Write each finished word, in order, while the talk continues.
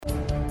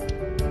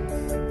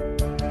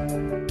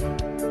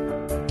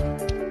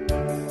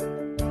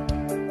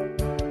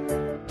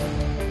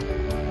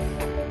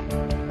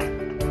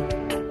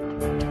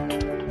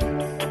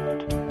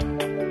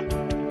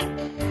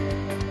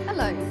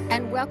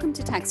welcome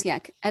to Tax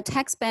Yak, a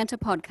tax banter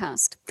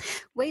podcast.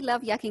 We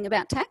love yakking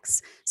about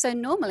tax, so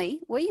normally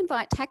we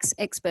invite tax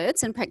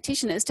experts and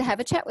practitioners to have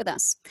a chat with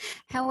us.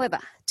 However,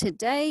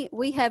 today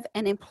we have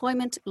an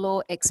employment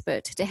law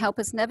expert to help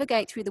us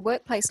navigate through the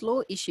workplace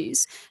law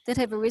issues that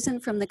have arisen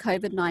from the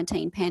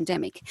COVID-19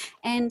 pandemic,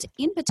 and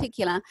in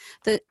particular,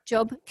 the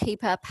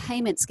JobKeeper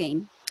payment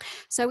scheme.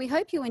 So we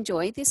hope you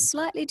enjoy this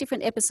slightly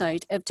different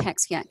episode of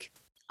Tax Yak.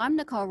 I'm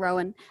Nicole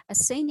Rowan, a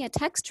senior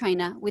tax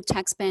trainer with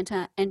Tax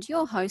Banter and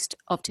your host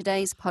of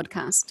today's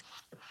podcast.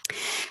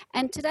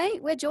 And today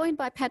we're joined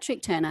by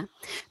Patrick Turner.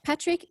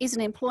 Patrick is an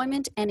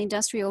Employment and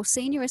Industrial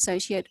Senior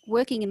Associate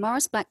working in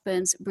Maurice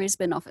Blackburn's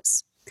Brisbane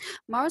office.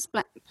 Maurice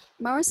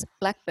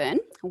Blackburn,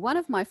 one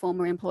of my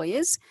former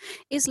employers,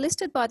 is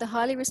listed by the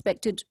highly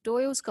respected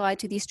Doyle's Guide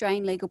to the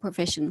Australian Legal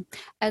Profession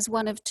as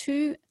one of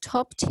two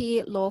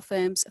top-tier law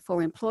firms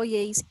for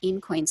employees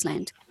in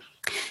Queensland.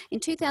 In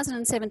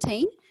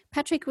 2017,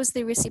 Patrick was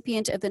the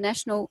recipient of the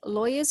National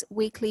Lawyers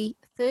Weekly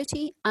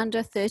 30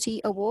 Under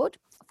 30 Award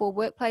for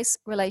Workplace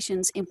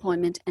Relations,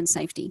 Employment and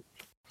Safety.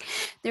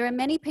 There are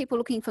many people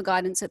looking for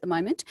guidance at the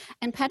moment,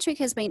 and Patrick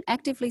has been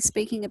actively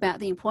speaking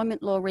about the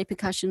employment law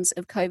repercussions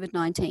of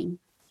COVID-19,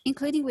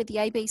 including with the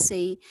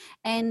ABC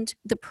and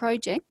the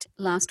Project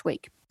last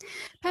week.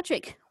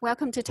 Patrick,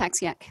 welcome to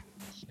Tax Yak.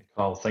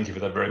 Nicole, thank you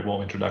for that very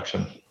warm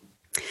introduction.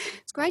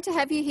 It's great to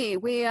have you here.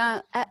 We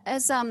are,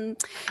 as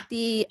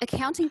the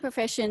accounting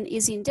profession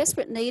is in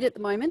desperate need at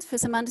the moment for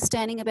some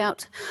understanding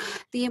about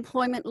the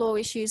employment law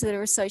issues that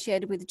are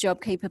associated with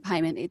JobKeeper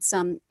payment. It's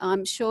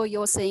I'm sure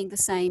you're seeing the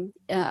same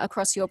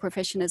across your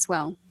profession as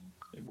well.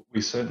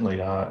 We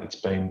certainly are. It's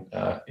been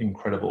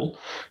incredible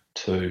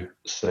to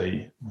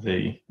see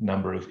the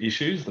number of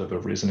issues that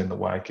have arisen in the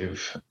wake of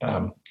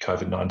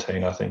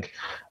COVID-19. I think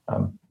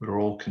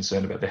we're all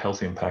concerned about the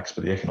health impacts,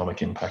 but the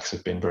economic impacts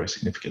have been very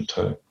significant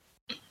too.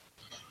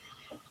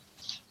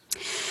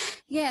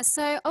 Yeah,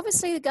 so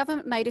obviously the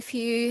government made a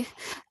few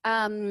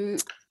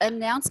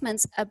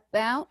announcements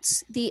about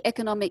the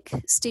economic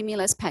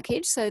stimulus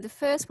package. So the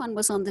first one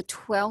was on the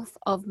 12th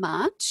of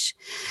March,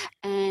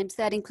 and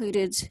that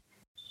included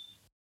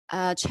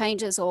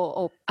changes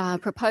or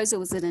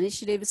proposals and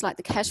initiatives like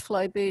the cash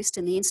flow boost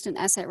and the instant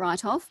asset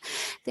write-off.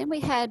 Then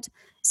we had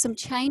some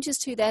changes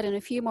to that and a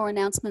few more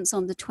announcements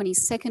on the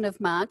 22nd of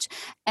March.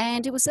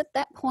 And it was at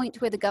that point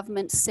where the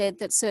government said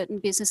that certain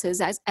businesses,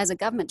 as a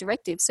government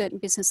directive, certain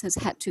businesses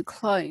had to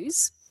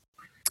close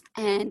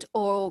and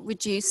or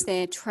reduce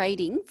their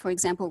trading, for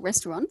example,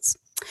 restaurants.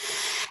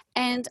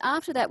 And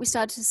after that, we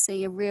started to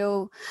see a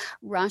real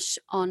rush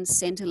on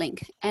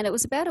Centrelink. And it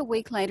was about a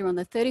week later, on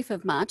the 30th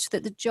of March,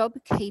 that the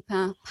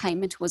JobKeeper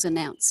payment was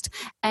announced.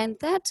 And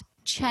that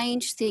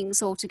changed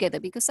things altogether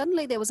because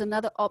suddenly there was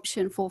another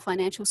option for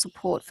financial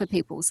support for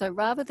people. So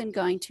rather than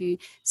going to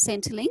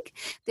Centrelink,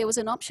 there was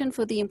an option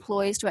for the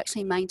employers to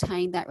actually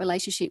maintain that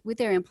relationship with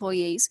their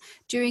employees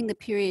during the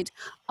period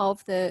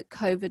of the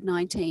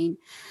COVID-19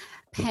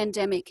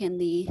 pandemic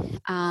and the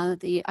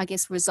I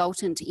guess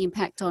resultant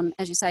impact on,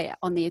 as you say,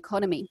 on the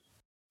economy.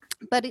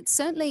 But it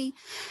certainly,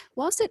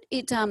 whilst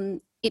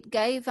it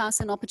gave us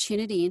an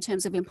opportunity in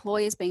terms of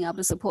employers being able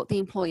to support the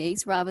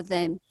employees rather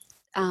than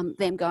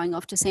them going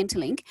off to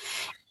Centrelink,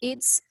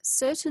 it's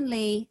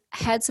certainly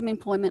had some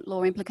employment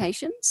law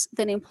implications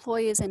that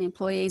employers and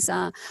employees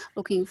are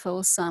looking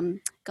for some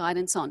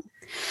guidance on.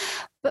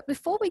 But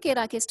before we get,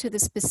 I guess, to the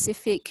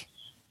specific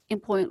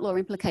employment law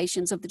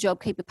implications of the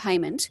JobKeeper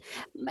payment,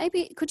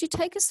 maybe could you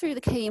take us through the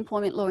key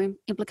employment law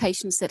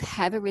implications that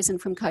have arisen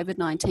from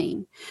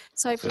COVID-19?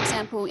 So, for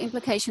example,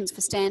 implications for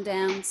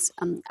stand-downs,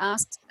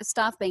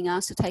 staff being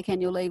asked to take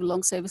annual leave,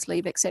 long service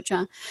leave,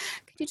 etc.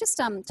 Could you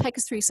just take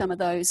us through some of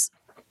those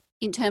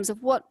in terms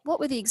of what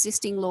were the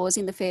existing laws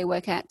in the Fair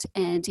Work Act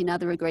and in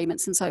other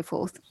agreements and so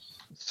forth?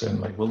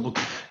 Certainly. Well, look,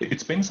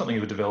 it's been something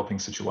of a developing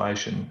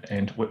situation,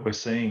 and we're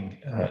seeing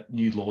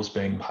new laws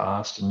being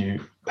passed and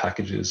new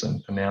packages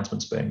and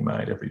announcements being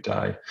made every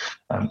day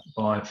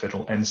by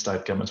federal and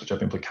state governments, which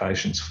have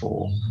implications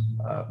for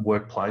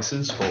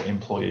workplaces, for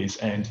employees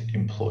and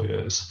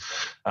employers.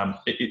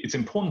 It's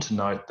important to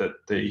note that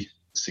the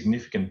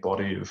significant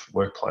body of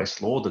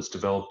workplace law that's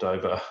developed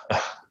over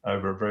a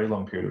very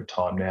long period of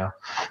time now.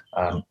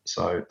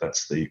 So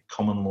that's the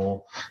common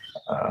law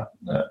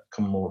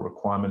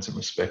requirements in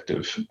respect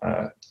of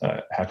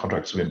how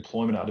contracts of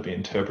employment are to be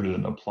interpreted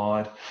and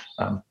applied,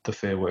 the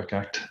Fair Work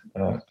Act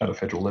at a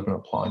federal level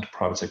applying to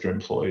private sector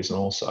employees, and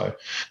also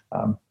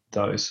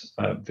those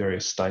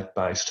various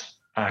state-based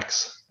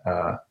acts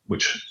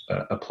which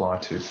apply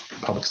to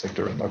public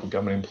sector and local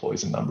government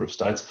employees in a number of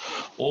states,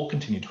 all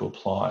continue to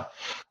apply.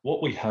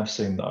 What we have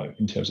seen, though,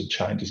 in terms of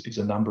changes is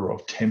a number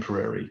of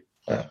temporary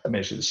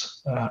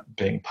measures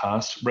being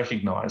passed,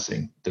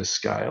 recognising the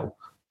scale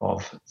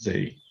of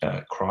the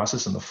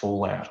crisis and the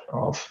fallout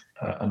of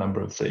a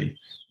number of the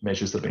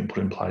measures that have been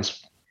put in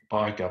place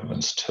by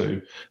governments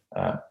to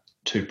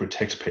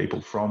protect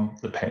people from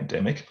the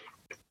pandemic.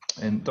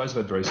 And those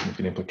have had very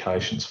significant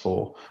implications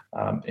for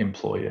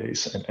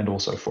employees and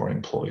also for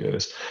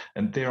employers.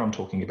 And there I'm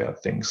talking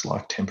about things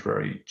like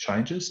temporary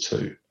changes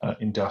to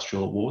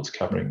industrial awards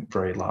covering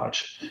very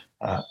large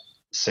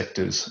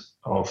sectors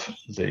of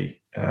the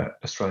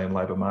Australian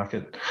labour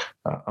market.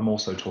 I'm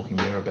also talking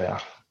there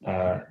about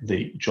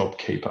the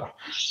JobKeeper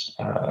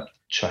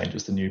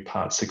changes, the new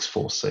Part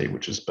 64C,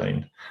 which has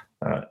been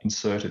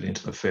inserted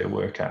into the Fair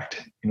Work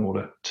Act in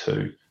order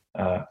to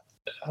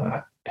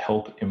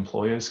help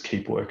employers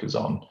keep workers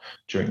on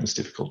during this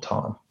difficult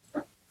time.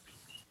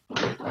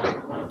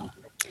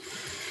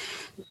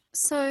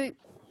 So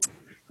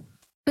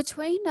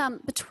between the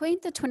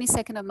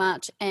 22nd of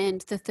March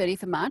and the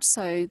 30th of March,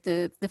 so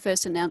the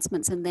first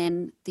announcements and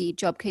then the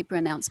JobKeeper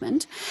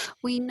announcement,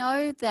 we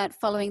know that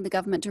following the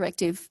government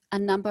directive, a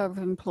number of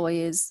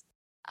employers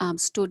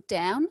stood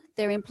down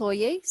their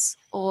employees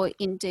or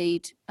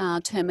indeed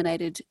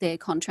terminated their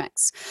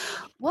contracts.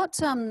 What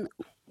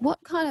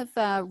kind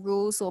of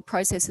rules or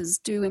processes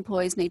do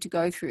employers need to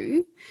go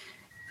through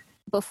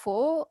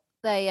before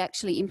they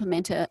actually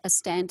implement a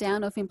stand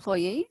down of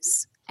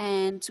employees?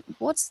 And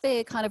what's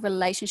their kind of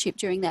relationship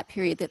during that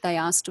period that they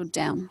are stood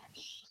down?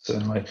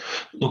 Certainly.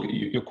 Look,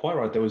 you're quite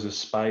right. There was a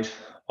spate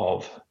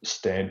of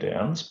stand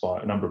downs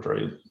by a number of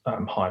very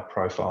high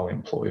profile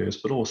employers,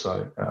 but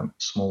also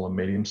small and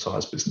medium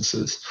sized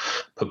businesses,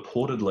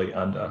 purportedly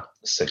under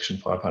Section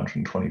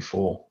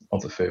 524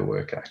 of the Fair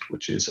Work Act,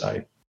 which is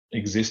a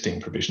existing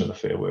provision of the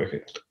Fair Work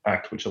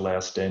Act, which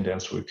allows stand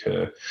downs to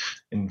occur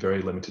in very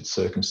limited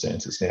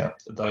circumstances. Now,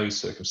 those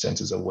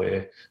circumstances are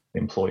where the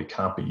employee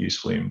can't be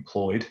usefully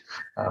employed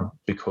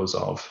because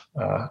of,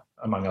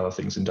 among other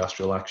things,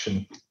 industrial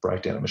action,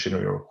 breakdown of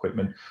machinery or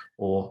equipment,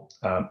 or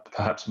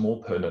perhaps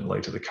more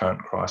pertinently to the current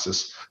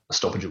crisis, a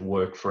stoppage of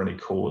work for any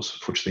cause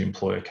for which the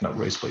employer cannot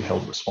reasonably be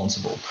held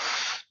responsible.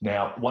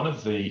 Now, one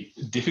of the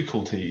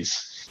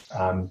difficulties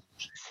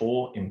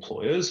for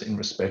employers in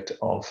respect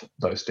of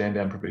those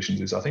stand-down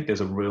provisions is I think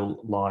there's a real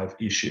live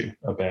issue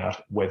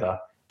about whether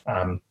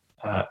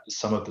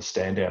some of the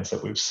stand-downs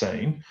that we've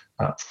seen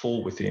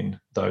fall within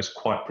those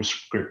quite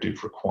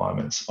prescriptive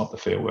requirements of the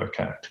Fair Work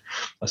Act.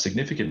 A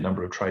significant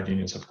number of trade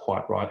unions have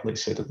quite rightly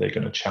said that they're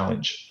going to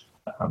challenge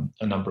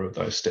a number of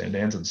those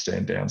stand-downs and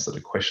stand-downs that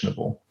are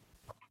questionable.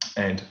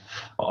 And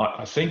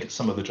I think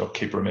some of the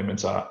JobKeeper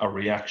amendments are a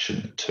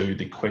reaction to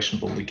the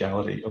questionable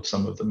legality of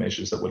some of the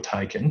measures that were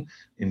taken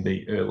in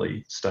the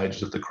early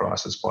stages of the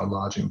crisis by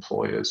large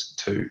employers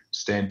to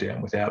stand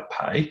down without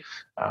pay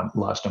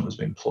large numbers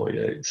of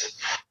employees.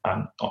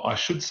 I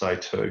should say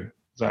too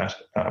that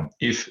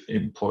if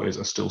employers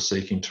are still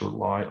seeking to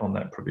rely on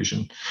that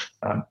provision,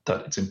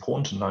 that it's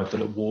important to note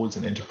that awards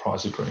and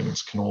enterprise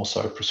agreements can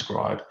also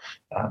prescribe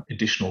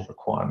additional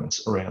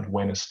requirements around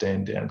when a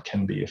stand down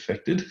can be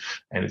effected,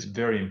 and it's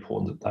very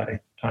important that they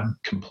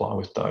comply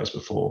with those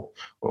before,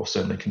 or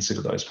certainly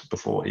consider those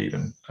before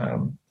even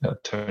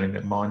turning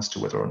their minds to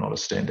whether or not a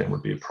stand down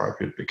would be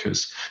appropriate,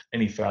 because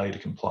any failure to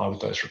comply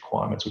with those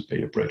requirements would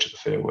be a breach of the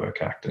Fair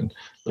Work Act and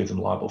leave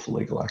them liable for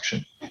legal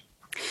action.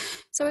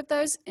 So if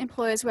those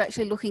employers were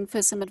actually looking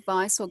for some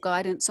advice or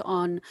guidance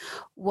on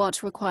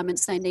what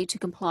requirements they need to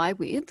comply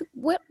with,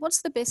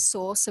 what's the best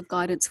source of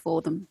guidance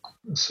for them?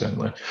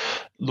 Certainly.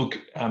 Look,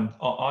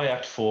 I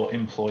act for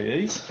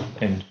employees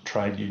and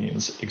trade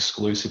unions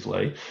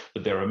exclusively,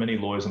 but there are many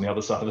lawyers on the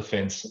other side of the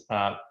fence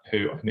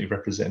who only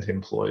represent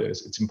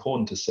employers. It's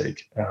important to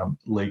seek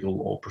legal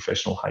or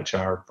professional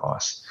HR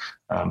advice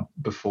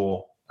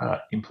before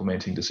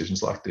implementing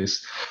decisions like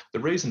this. The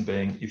reason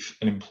being, if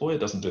an employer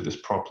doesn't do this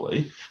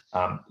properly,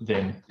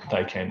 then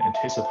they can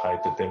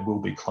anticipate that there will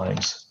be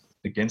claims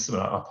against them.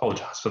 And I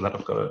apologise for that.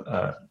 I've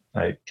got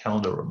a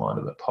calendar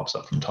reminder that pops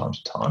up from time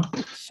to time.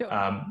 Sure.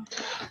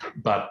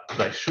 But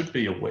they should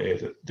be aware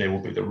that there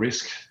will be the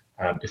risk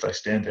if they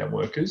stand down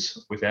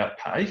workers without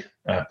pay,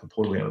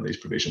 purportedly under these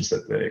provisions,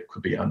 that there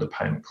could be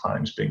underpayment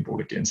claims being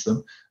brought against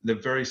them. There are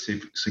very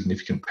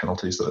significant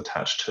penalties that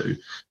attach to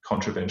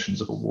contraventions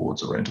of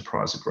awards or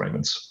enterprise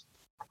agreements.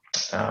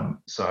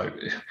 So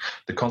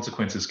the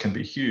consequences can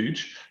be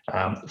huge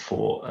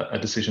for a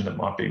decision that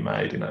might be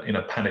made in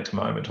a panicked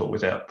moment or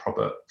without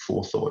proper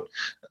forethought.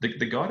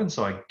 The guidance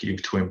I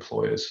give to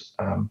employers,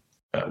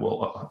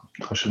 well,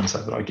 I shouldn't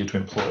say that I give to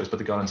employers, but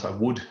the guidance I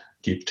would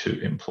give to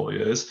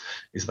employers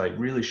is they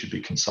really should be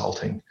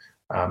consulting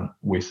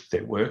with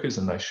their workers,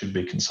 and they should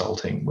be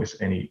consulting with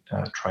any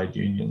trade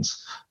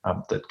unions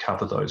that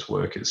cover those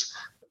workers.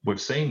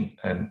 We've seen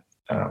an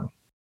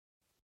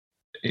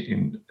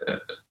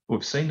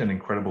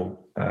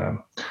incredible,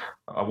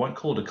 I won't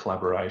call it a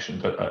collaboration,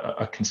 but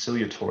a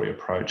conciliatory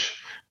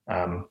approach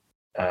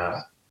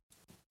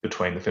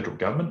between the federal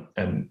government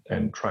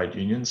and trade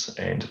unions,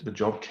 and the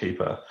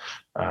JobKeeper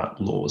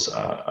laws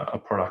are a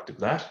product of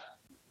that.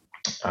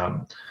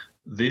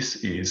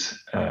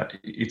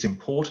 It's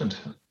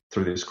important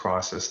through this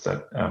crisis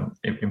that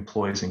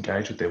employers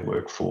engage with their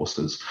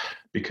workforces,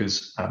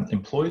 because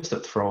employers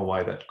that throw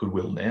away that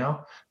goodwill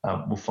now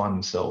will find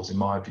themselves, in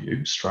my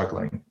view,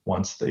 struggling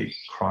once the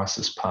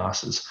crisis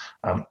passes.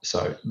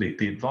 So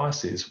the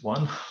advice is,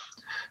 one,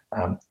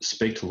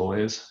 speak to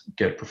lawyers,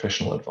 get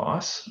professional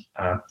advice,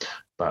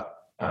 but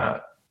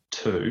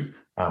two,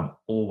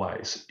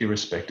 always,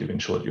 irrespective,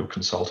 ensure that you're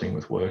consulting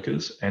with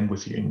workers and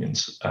with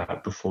unions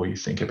before you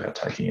think about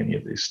taking any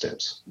of these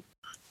steps.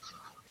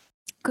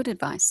 Good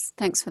advice.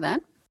 Thanks for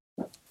that.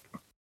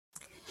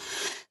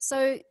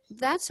 So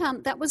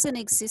that was an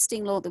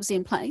existing law that was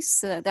in place.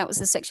 So that was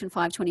the Section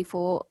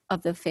 524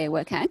 of the Fair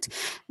Work Act.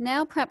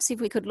 Now, perhaps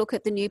if we could look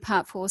at the new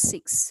Part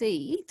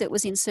 46C that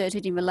was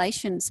inserted in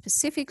relation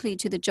specifically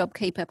to the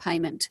JobKeeper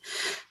payment.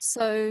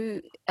 So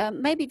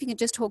maybe if you could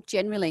just talk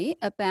generally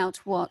about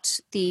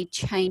what the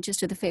changes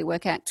to the Fair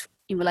Work Act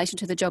in relation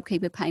to the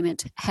JobKeeper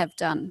payment have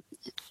done.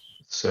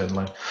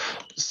 Certainly.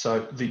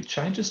 So the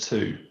changes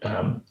to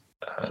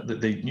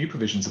the new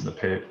provisions in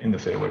the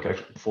Fair Work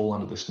Act fall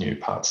under this new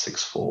Part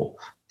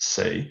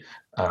 64C.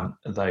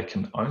 They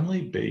can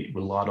only be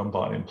relied on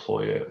by an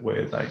employer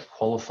where they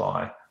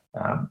qualify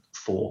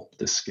for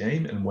the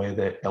scheme and where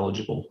they're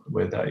eligible,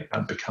 where they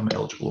become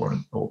eligible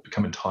or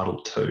become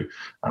entitled to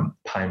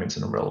payments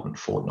in a relevant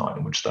fortnight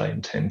in which they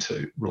intend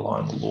to rely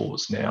on the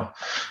laws. Now,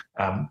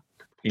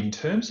 in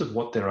terms of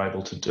what they're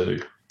able to do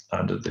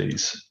under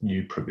these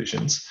new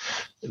provisions,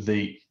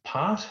 the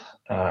part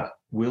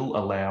will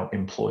allow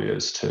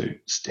employers to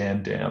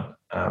stand down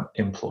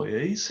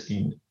employees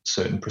in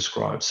certain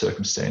prescribed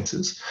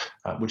circumstances,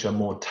 which are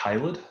more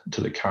tailored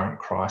to the current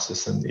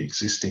crisis than the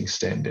existing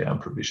stand-down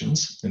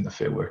provisions in the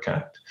Fair Work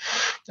Act.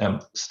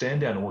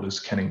 Stand-down orders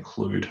can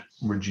include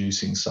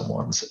reducing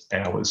someone's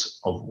hours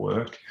of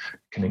work,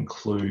 can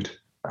include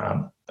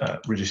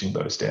reducing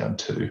those down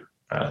to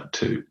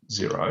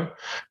zero.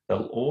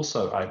 They'll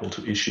also able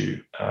to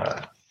issue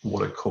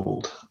what are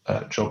called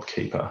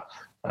JobKeeper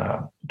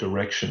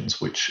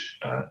directions, which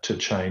to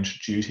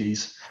change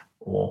duties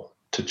or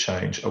to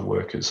change a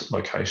worker's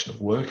location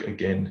of work,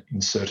 again, in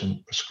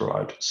certain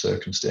prescribed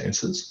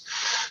circumstances.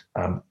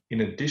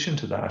 In addition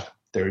to that,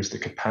 there is the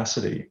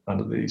capacity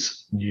under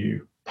these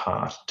new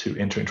part to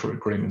enter into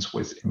agreements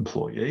with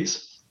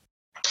employees,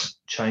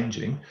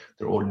 changing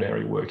their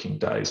ordinary working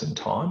days and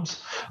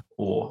times,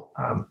 or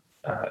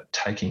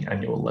taking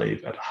annual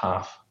leave at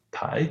half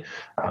pay.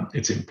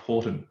 It's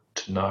important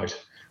to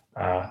note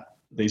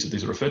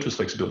these are referred to as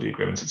flexibility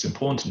agreements. It's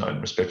important to note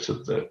in respect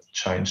of the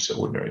change to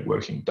ordinary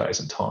working days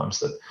and times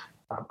that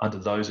under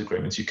those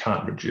agreements you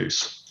can't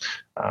reduce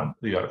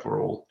the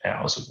overall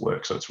hours of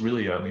work. So it's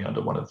really only under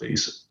one of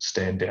these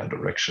stand-down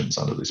directions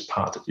under this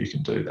part that you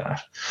can do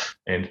that.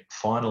 And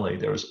finally,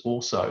 there is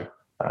also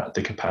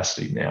the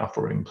capacity now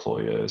for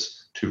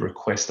employers to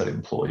request that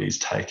employees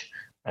take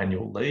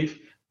annual leave,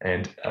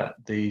 and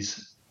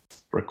these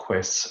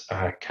requests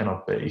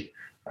cannot be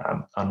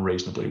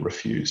unreasonably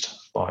refused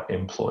by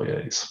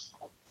employees.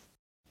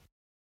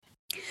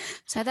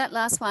 So that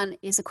last one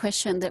is a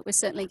question that we're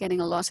certainly getting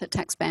a lot at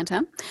Tax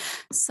Banter.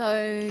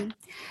 So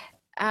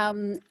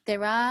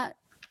there are,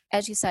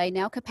 as you say,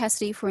 now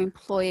capacity for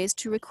employers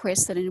to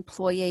request that an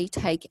employee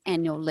take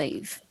annual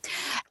leave,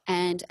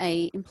 and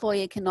an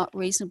employer cannot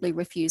reasonably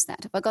refuse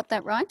that. Have I got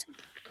that right?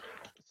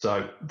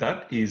 So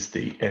that is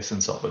the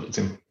essence of it. It's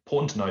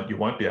important to note you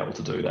won't be able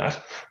to do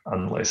that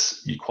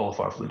unless you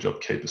qualify for the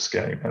JobKeeper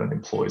scheme and an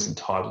employee is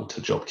entitled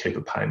to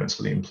JobKeeper payments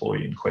for the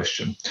employee in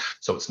question.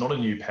 So it's not a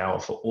new power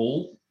for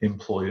all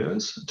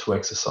employers to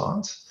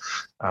exercise.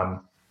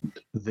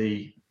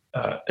 The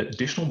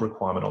additional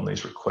requirement on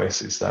these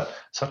requests is that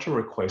such a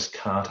request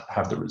can't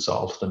have the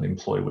result that an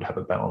employee would have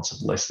a balance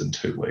of less than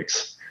 2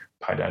 weeks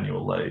paid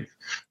annual leave.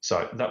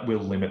 So that will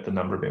limit the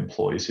number of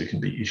employees who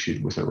can be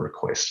issued with a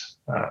request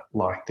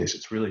like this.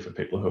 It's really for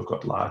people who have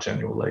got large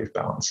annual leave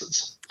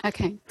balances.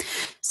 Okay.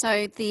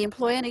 So the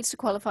employer needs to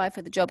qualify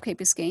for the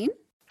JobKeeper scheme,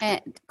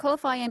 and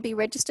qualify and be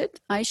registered,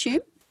 I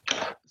assume?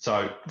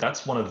 So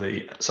that's one of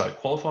the, so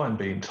qualify and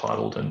be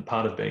entitled, and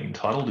part of being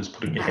entitled is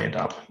putting your hand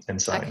up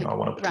and saying, I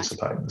want to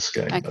participate in the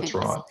scheme. Okay. That's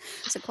right.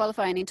 So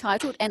qualify and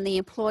entitled, and the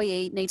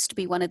employee needs to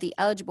be one of the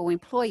eligible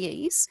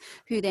employees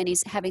who then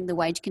is having the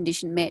wage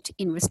condition met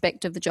in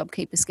respect of the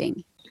JobKeeper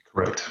scheme.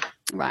 Correct.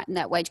 Right, and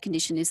that wage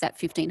condition is that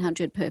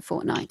 $1,500 per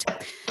fortnight.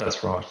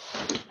 That's right.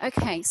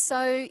 Okay,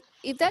 so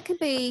if that can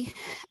be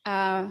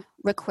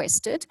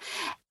requested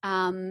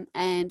and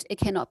it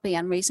cannot be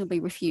unreasonably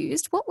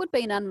refused, what would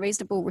be an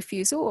unreasonable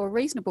refusal or a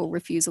reasonable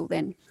refusal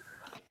then?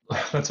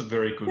 That's a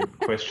very good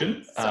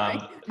question. Sorry,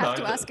 have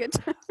to ask it.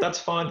 That's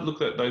fine. Look,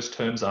 those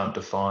terms aren't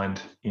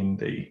defined in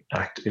the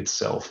Act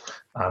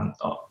itself.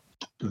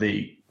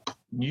 The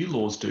new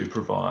laws do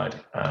provide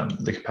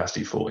the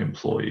capacity for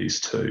employees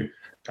to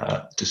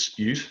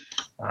dispute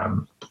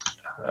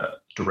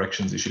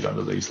directions issued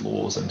under these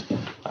laws and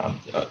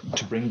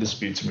to bring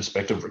disputes in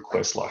respect of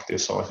requests like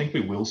this. So I think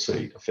we will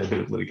see a fair bit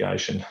of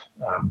litigation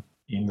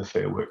in the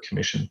Fair Work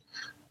Commission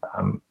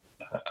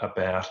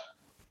about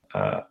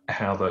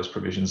how those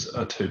provisions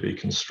are to be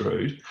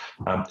construed.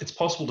 It's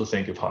possible to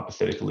think of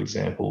hypothetical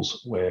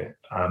examples where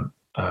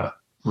a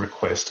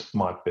request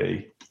might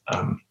be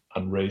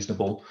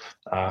unreasonable,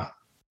 a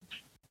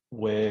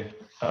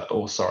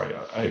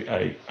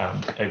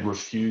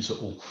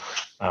refusal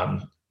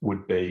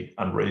would be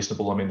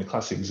unreasonable. I mean, the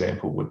classic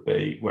example would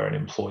be where an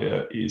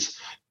employer is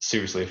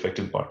seriously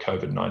affected by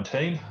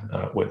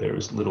COVID-19, where there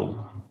is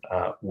little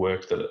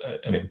work that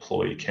an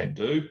employee can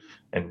do,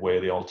 and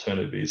where the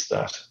alternative is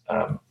that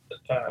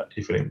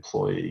if an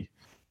employee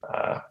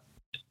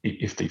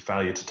if the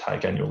failure to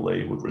take annual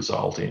leave would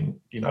result in,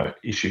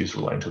 issues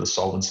relating to the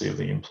solvency of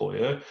the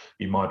employer,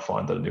 you might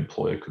find that an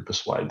employer could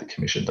persuade the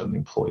Commission that an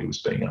employee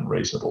was being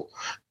unreasonable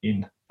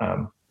in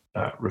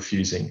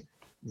refusing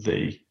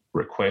the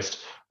request.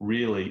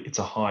 Really, it's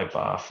a high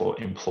bar for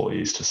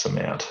employees to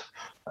surmount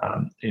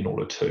in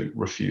order to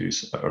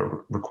refuse a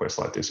request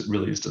like this. It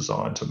really is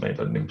designed to mean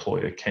that an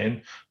employer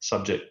can,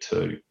 subject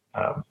to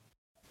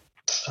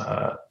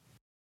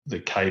the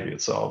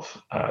caveats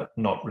of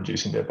not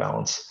reducing their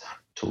balance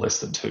to less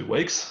than 2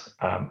 weeks,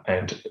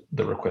 and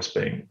the request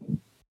being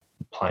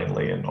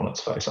plainly and on its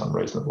face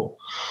unreasonable.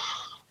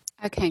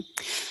 Okay.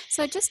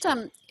 So just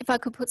if I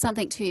could put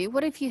something to you,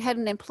 what if you had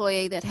an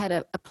employee that had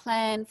a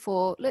plan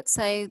for, let's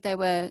say they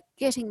were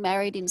getting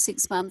married in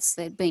 6 months,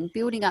 they'd been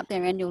building up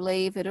their annual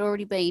leave, it had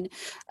already been,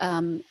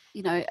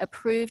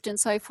 approved and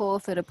so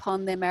forth, that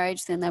upon their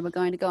marriage then they were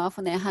going to go off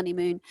on their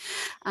honeymoon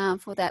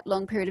for that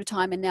long period of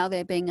time, and now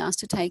they're being asked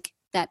to take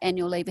that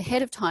annual leave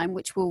ahead of time,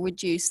 which will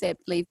reduce their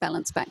leave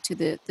balance back to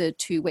the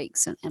 2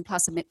 weeks and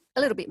plus a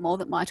little bit more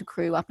that might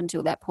accrue up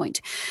until that point.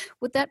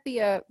 Would that be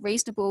a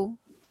reasonable...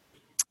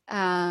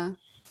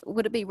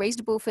 would it be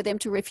reasonable for them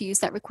to refuse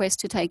that request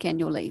to take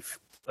annual leave?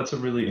 That's a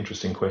really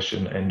interesting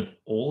question, and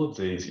all of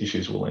these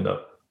issues will end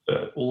up,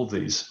 all of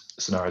these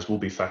scenarios will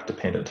be fact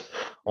dependent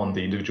on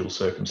the individual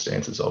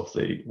circumstances of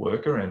the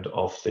worker and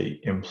of the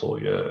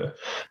employer.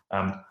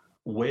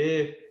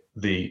 Where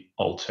the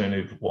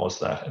alternative was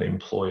that an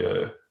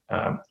employer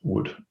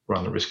would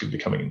run the risk of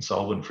becoming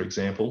insolvent, for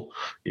example,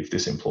 if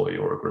this employee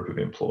or a group of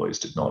employees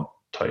did not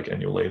take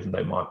annual leave, then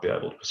they might be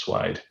able to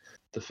persuade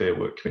the Fair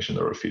Work Commission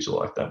that a refusal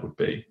like that would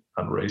be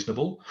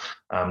unreasonable.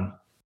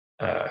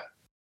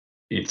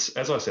 It's,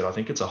 as I said, I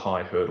think it's a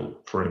high hurdle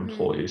for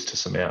employees to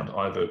surmount.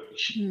 I have a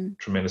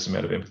tremendous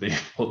amount of empathy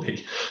for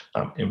the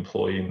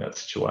employee in that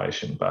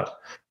situation, but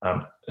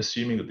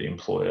assuming that the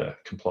employer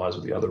complies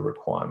with the other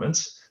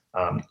requirements,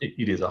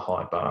 it is a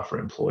high bar for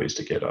employees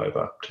to get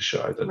over to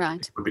show that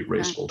it would be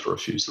reasonable to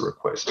refuse the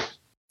request.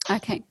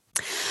 Okay.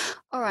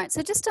 All right.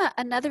 So just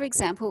another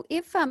example,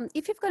 if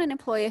you've got an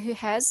employer who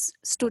has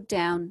stood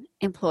down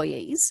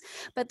employees,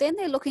 but then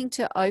they're looking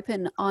to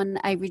open on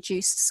a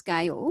reduced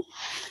scale,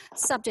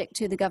 subject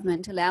to the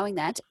government allowing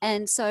that.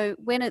 And so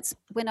when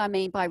I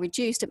mean by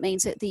reduced, it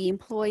means that the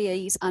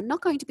employees are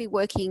not going to be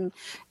working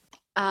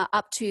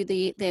up to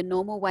their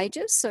normal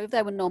wages. So if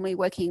they were normally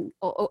working,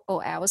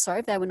 or hours,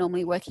 if they were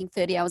normally working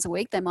 30 hours a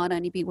week, they might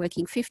only be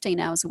working 15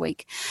 hours a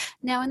week.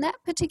 Now, in that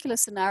particular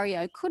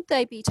scenario, could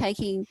they be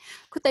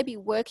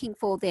working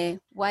for their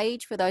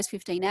wage for those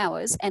 15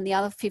 hours and the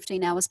other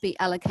 15 hours be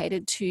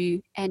allocated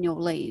to annual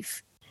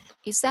leave?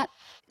 Is that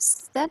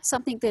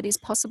something that is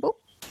possible?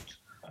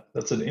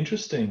 That's an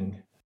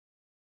interesting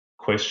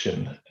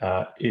question.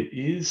 It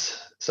is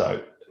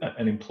so.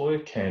 An employer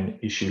can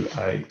issue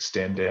a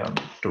stand-down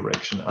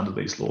direction under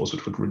these laws,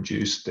 which would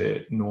reduce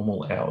their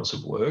normal hours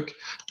of work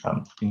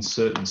in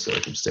certain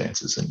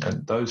circumstances,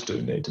 and those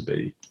do need to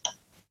be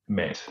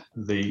met.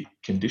 The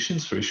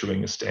conditions for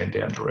issuing a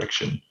stand-down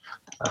direction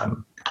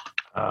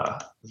are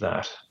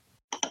that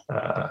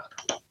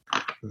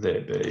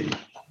there be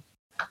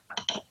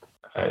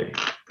a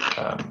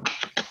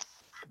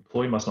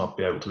employee must not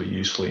be able to be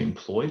usefully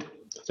employed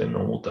for their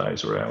normal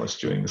days or hours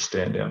during the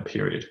stand-down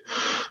period.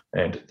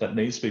 And that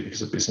needs to be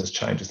because of business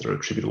changes that are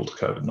attributable to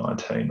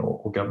COVID-19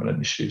 or government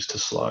initiatives to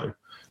slow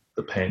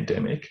the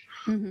pandemic.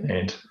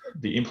 And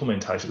the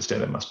implementation of the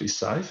stand-down must be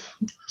safe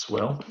as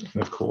well.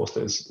 And of course,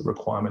 there's the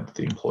requirement that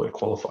the employer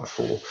qualify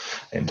for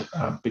and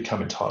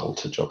become entitled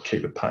to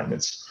JobKeeper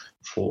payments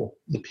for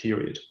the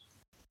period.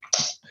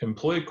 An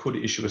employer could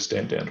issue a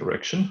stand-down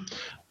direction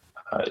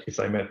if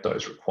they met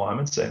those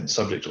requirements, and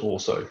subject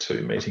also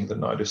to meeting the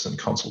notice and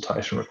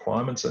consultation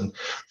requirements. And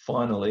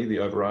finally, the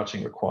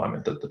overarching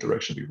requirement that the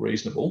direction be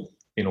reasonable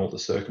in all the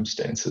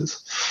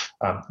circumstances.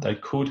 They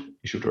could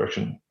issue a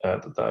direction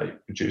that they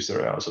reduce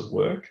their hours of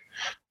work.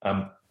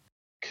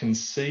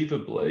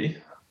 Conceivably,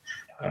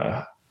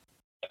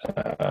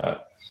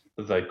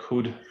 they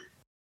could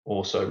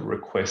also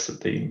request that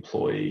the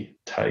employee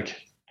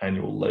take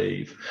annual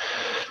leave.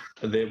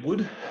 There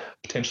would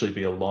potentially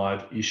be a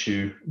live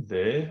issue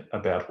there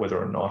about whether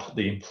or not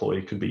the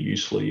employee could be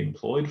usefully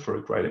employed for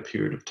a greater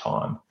period of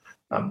time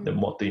than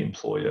what the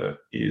employer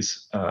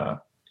is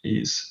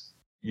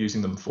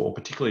using them for,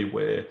 particularly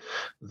where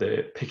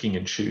they're picking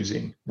and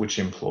choosing which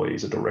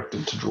employees are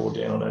directed to draw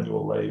down on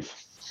annual leave.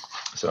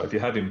 So if you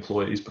have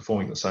employees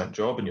performing the same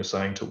job and you're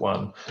saying to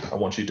one, I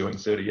want you doing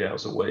 30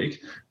 hours a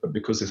week, but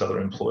because this other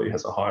employee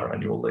has a higher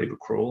annual leave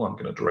accrual, I'm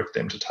going to direct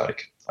them to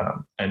take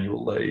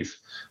annual leave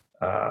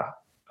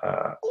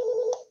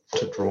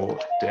to draw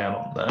down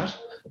on that,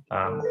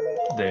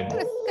 then...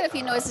 Got a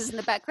few noises in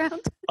the background.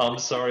 I'm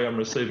sorry, I'm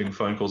receiving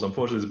phone calls.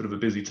 Unfortunately, it's a bit of a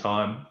busy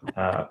time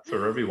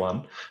for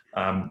everyone.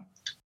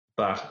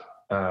 But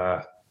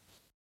I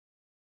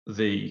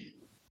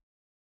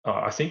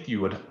think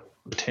you would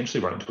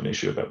potentially run into an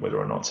issue about whether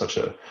or not such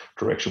a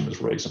direction was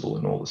reasonable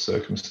in all the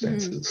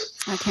circumstances.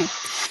 Okay.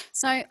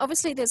 So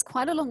obviously there's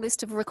quite a long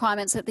list of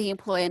requirements that the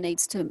employer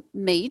needs to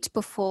meet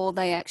before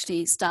they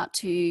actually start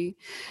to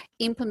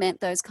implement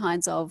those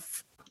kinds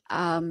of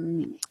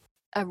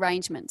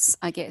arrangements,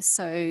 I guess.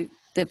 So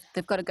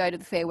they've got to go to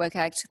the Fair Work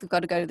Act, they've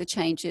got to go to the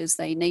changes,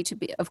 they need to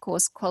be, of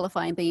course,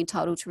 qualify and be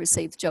entitled to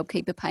receive the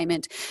JobKeeper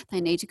payment, they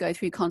need to go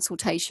through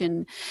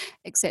consultation,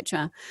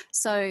 etc.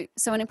 So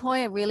an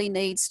employer really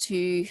needs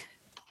to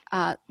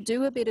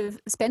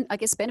spend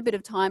a bit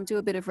of time, do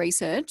a bit of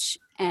research,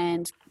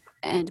 and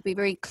be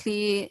very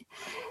clear,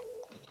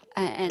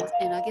 and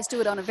I guess do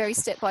it on a very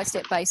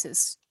step-by-step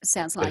basis,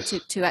 sounds like,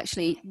 Yes. to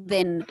actually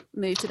then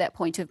move to that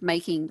point of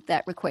making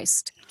that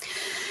request.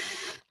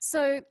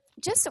 So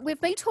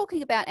we've been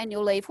talking about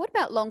annual leave. What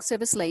about long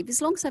service leave?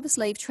 Is long service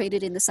leave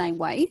treated in the same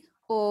way,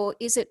 or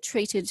is it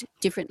treated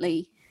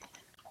differently?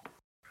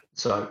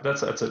 So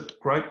that's a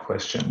great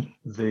question.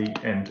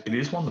 And it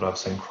is one that I've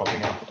seen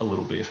cropping up a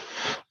little bit.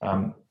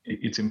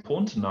 It's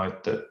important to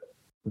note that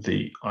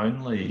the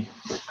only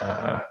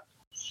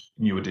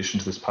new addition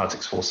to this Part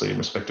 64C in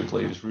respect of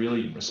leave is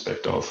really in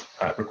respect of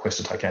request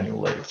to take annual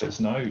leave. There's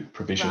no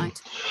provision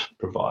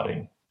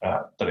providing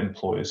that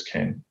employers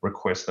can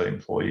request that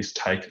employees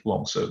take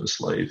long service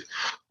leave.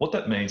 What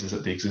that means is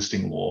that the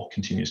existing law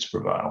continues to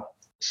prevail.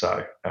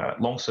 So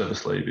long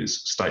service leave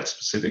is state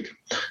specific.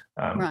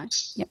 Right.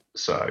 Yep.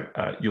 So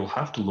you'll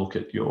have to look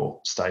at your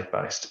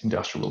state-based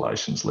industrial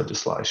relations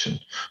legislation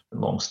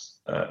and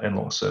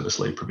long service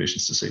leave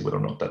provisions to see whether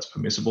or not that's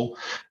permissible.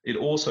 It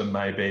also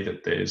may be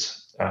that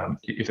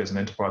if there's an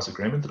enterprise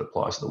agreement that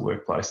applies to the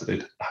workplace, that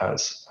it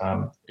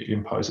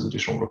imposes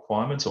additional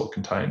requirements or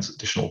contains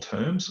additional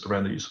terms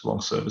around the use of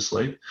long service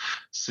leave.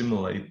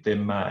 Similarly, there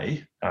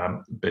may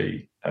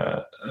be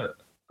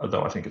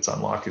although I think it's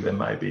unlikely, there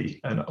may be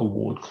an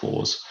award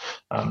clause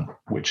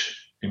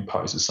which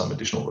imposes some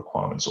additional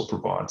requirements or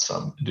provides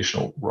some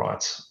additional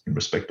rights in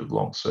respect of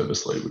long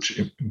service leave, which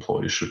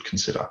employers should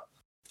consider.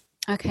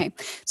 Okay,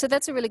 so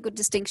that's a really good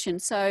distinction.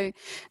 So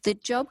the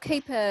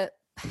JobKeeper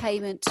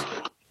payment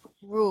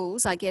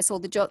rules, I guess, or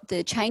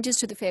the changes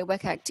to the Fair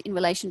Work Act in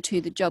relation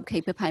to the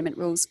JobKeeper payment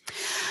rules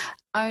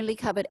only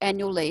covered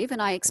annual leave, and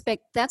I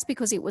expect that's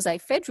because it was a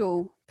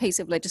federal piece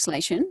of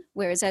legislation,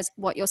 whereas as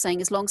what you're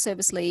saying is long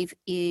service leave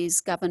is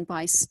governed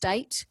by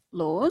state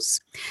laws,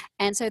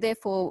 and so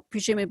therefore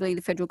presumably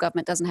the federal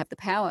government doesn't have the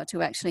power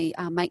to actually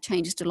make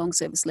changes to long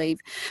service leave.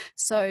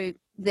 So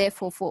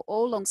therefore for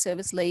all long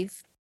service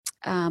leave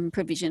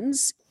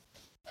provisions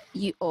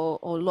or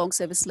long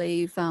service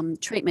leave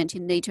treatment, you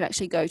need to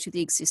actually go to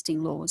the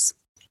existing laws.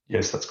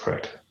 Yes, that's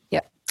correct.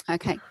 Yep.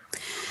 Okay.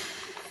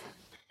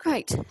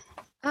 Great.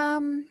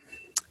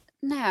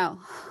 Now,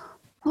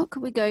 what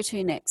could we go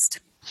to next?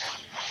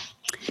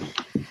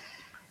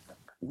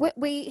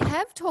 We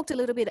have talked a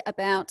little bit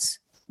about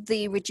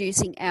the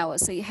reducing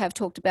hours, so you have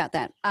talked about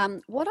that.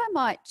 What I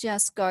might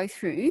just go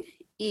through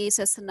is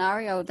a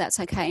scenario, if that's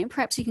okay, and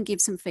perhaps you can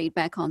give some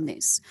feedback on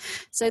this.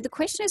 So the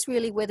question is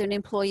really whether an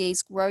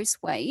employee's gross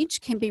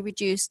wage can be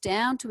reduced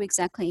down to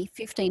exactly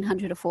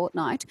 $1,500 a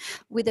fortnight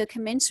with a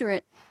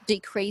commensurate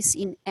decrease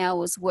in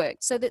hours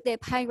worked, so that their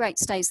pay rate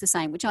stays the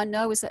same, which I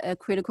know is a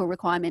critical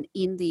requirement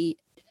in the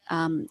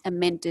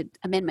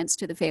amendments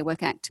to the Fair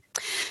Work Act.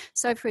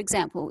 So, for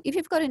example, if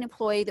you've got an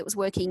employee that was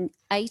working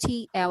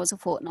 80 hours a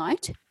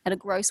fortnight at a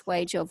gross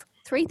wage of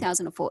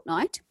 $3,000 a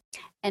fortnight,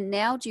 and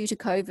now due to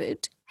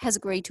COVID has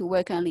agreed to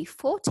work only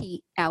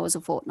 40 hours a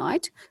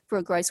fortnight for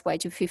a gross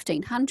wage of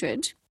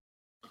 $1,500,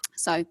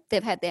 so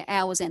they've had their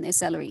hours and their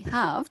salary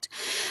halved,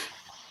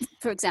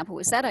 for example,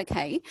 is that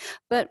okay?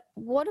 But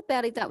what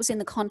about if that was in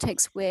the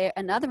context where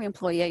another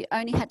employee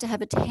only had to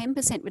have a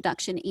 10%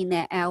 reduction in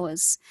their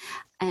hours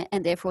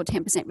and therefore a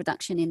 10%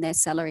 reduction in their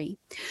salary?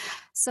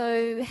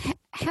 So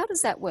how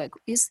does that work?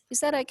 Is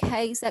that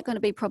okay? Is that going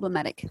to be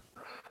problematic?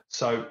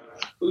 So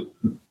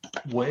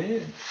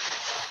where...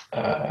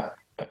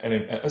 and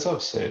as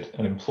I've said,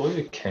 an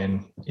employer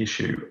can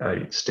issue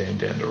a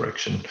stand-down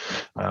direction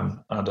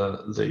under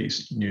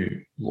these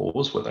new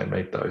laws where they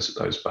meet those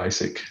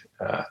basic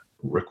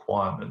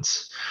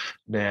requirements.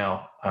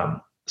 Now,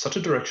 such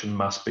a direction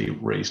must be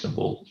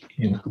reasonable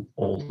in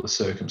all the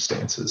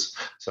circumstances.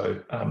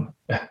 So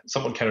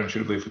somewhat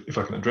counterintuitively, if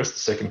I can address the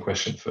second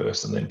question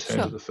first and then turn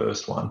to the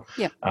first one,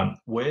 yep.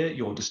 Where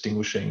you're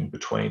distinguishing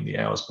between the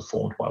hours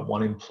performed by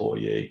one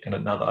employee and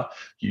another,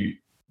 you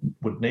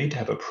would need to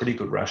have a pretty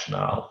good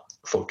rationale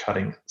for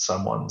cutting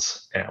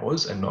someone's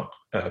hours and not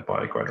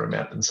by a greater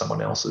amount than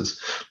someone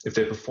else's. If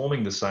they're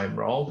performing the same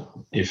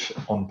role, if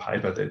on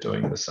paper they're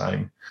doing the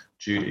same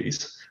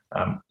duties,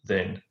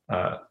 then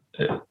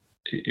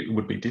it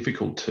would be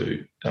difficult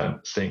to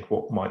think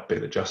what might be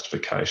the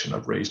justification, a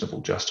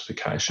reasonable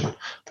justification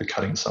for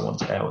cutting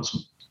someone's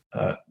hours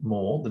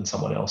more than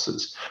someone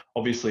else's.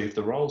 Obviously, if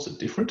the roles are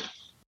different,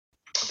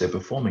 they're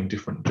performing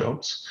different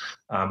jobs.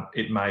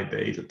 It may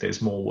be that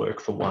there's more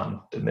work for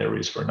one than there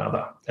is for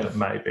another, and it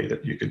may be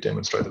that you could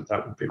demonstrate that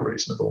that would be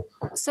reasonable.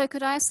 So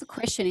could I ask the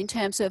question in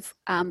terms of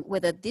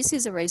whether this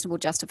is a reasonable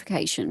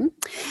justification?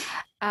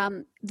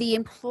 The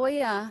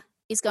employer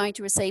is going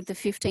to receive the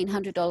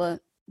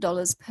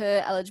 $1,500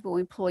 per eligible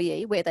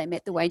employee where they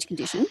met the wage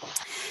condition.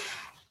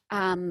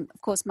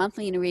 Of course,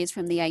 monthly in arrears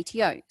from the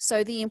ATO.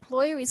 So the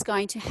employer is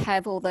going to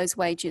have all those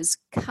wages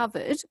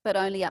covered, but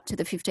only up to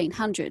the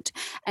 $1,500.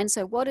 And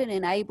so what it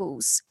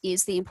enables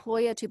is the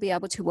employer to be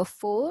able to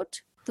afford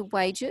the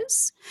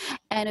wages,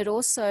 and it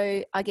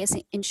also, I guess,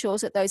 ensures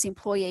that those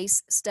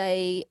employees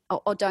stay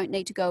or don't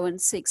need to go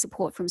and seek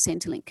support from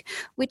Centrelink,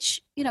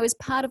 which, you know, is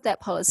part of that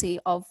policy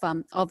of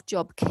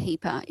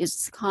JobKeeper,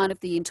 is kind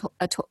of the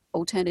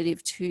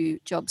alternative to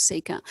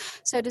JobSeeker.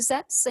 So does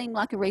that seem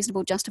like a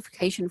reasonable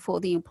justification for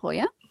the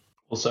employer?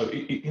 Well, so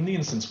in the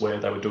instance where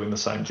they were doing the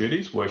same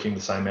duties, working the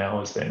same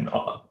hours, then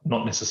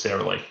not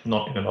necessarily,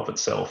 not in and of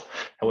itself.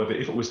 However,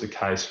 if it was the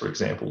case, for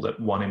example, that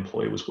one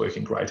employee was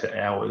working greater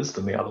hours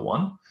than the other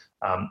one,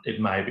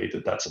 it may be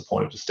that that's a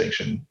point of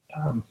distinction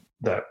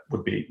that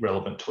would be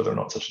relevant to whether or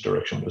not such a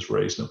direction was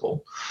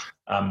reasonable.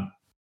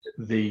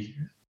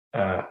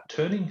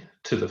 Turning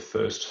to the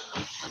first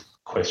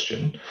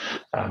question,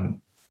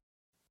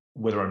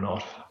 whether or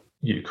not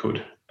you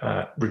could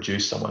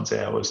reduce someone's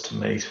hours to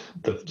meet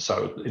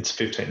so it's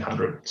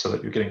 $1,500, so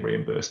that you're getting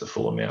reimbursed the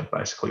full amount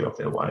basically of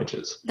their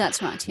wages.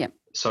 That's right, yeah.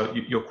 So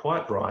you're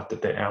quite right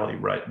that their hourly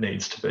rate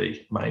needs to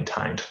be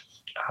maintained,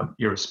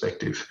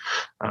 irrespective.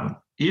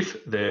 If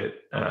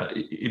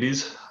it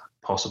is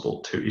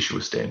possible to issue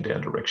a stand-down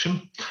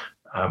direction,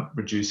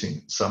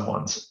 reducing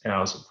someone's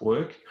hours of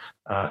work,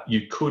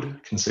 you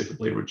could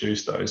conceivably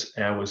reduce those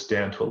hours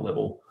down to a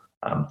level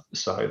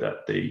so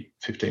that the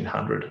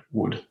 $1,500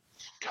 would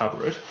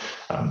cover it.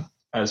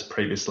 As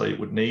previously, it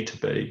would need to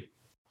be,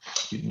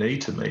 you'd need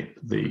to meet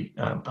the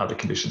other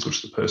conditions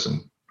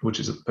which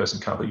is a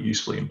person currently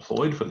usefully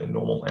employed for their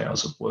normal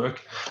hours of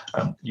work.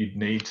 You'd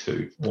need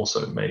to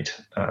also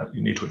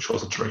you need to ensure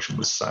the direction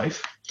was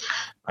safe.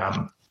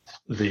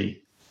 The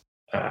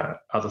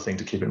other thing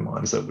to keep in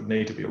mind is that it would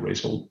need to be a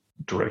reasonable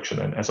direction.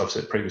 And as I've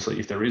said previously,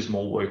 if there is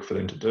more work for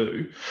them to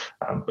do,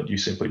 but you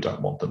simply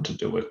don't want them to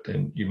do it,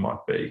 then you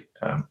might be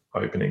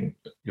opening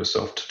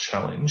yourself to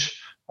challenge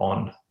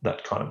on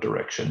that kind of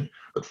direction.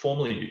 But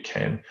formally you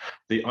can.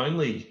 The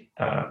only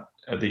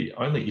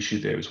issue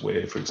there is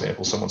where, for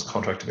example, someone's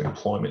contract of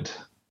employment,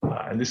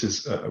 and this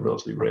is a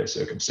relatively rare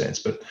circumstance,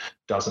 but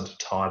doesn't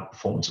tie the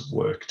performance of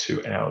work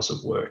to hours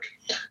of work.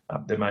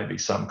 There may be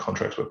some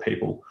contracts where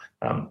people,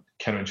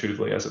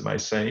 counterintuitively as it may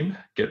seem,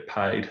 get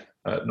paid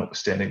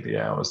notwithstanding the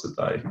hours that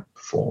they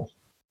perform.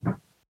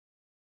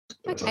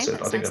 As I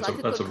said, I think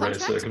that's a rare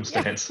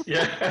circumstance.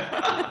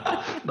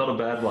 Yeah. Not a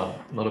bad one.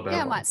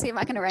 I might see if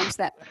I can arrange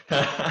that.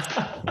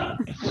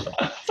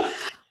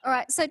 All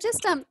right, so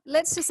just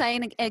let's just say,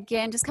 and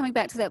again, just coming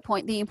back to that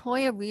point, the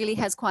employer really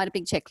has quite a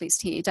big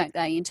checklist here, don't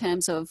they, in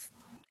terms of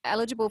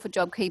eligible for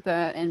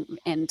JobKeeper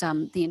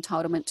and the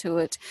entitlement to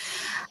it,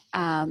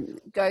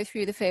 go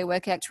through the Fair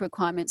Work Act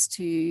requirements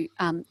to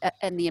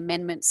and the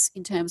amendments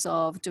in terms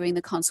of doing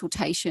the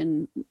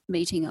consultation,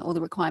 meeting all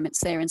the requirements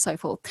there and so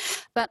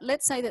forth. But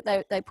let's say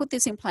that they put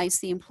this in place,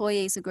 the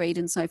employees agreed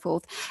and so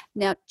forth.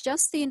 Now,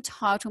 just the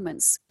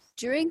entitlements,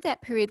 during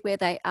that period where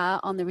they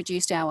are on the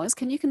reduced hours,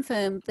 can you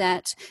confirm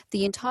that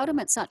the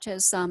entitlements such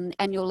as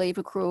annual leave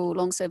accrual,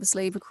 long service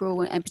leave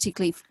accrual, and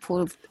particularly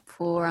for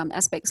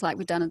aspects like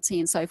redundancy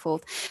and so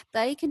forth,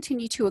 they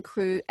continue to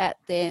accrue at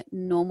their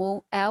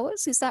normal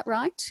hours? Is that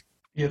right?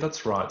 Yeah,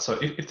 that's right. So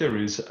if there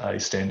is a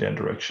stand-down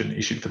direction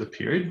issued for the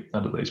period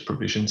under these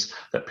provisions,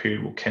 that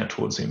period will count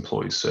towards the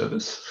employee's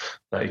service.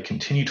 They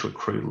continue to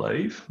accrue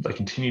leave. They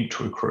continue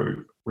to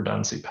accrue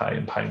redundancy pay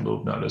and pay in lieu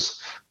of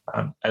notice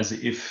as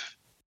if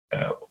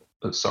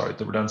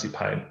the redundancy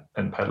pay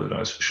and pay in lieu of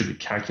notice should be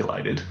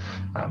calculated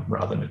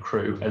rather than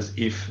accrue as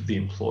if the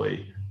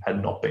employee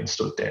had not been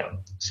stood down.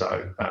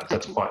 So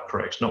that's quite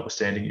correct.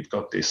 Notwithstanding, you've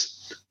got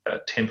this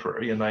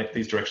temporary, and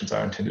these directions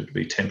are intended to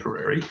be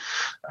temporary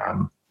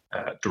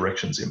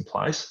directions in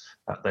place.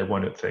 They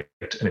won't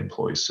affect an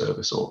employee's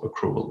service or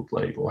accrual of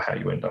leave or how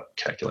you end up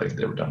calculating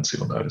their redundancy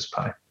or notice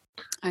pay.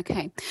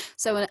 Okay.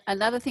 So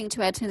another thing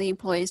to add to the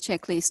employee's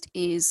checklist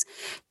is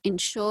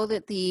ensure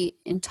that the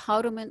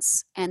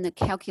entitlements and the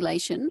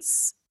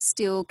calculations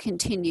still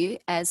continue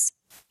as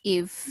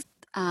if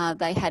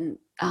they hadn't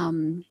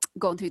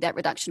gone through that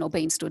reduction or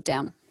been stood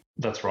down.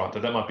 That's right.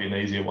 That might be an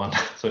easier one.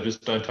 So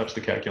just don't touch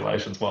the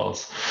calculations while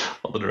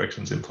the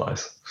direction's in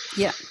place.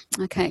 Yeah.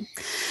 Okay.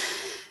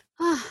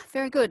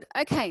 Very good.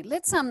 Okay,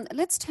 let's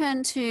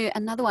turn to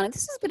another one.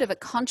 This is a bit of a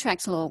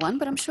contract law one,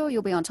 but I'm sure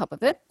you'll be on top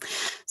of it.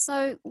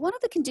 So one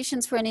of the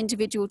conditions for an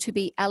individual to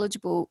be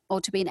eligible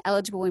or to be an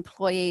eligible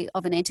employee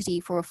of an entity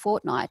for a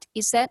fortnight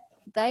is that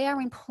they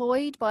are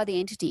employed by the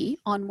entity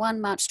on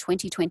 1 March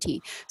 2020.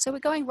 So we're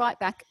going right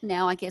back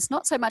now, I guess,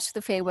 not so much to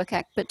the Fair Work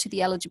Act, but to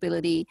the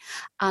eligibility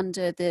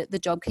under the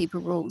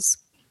JobKeeper rules.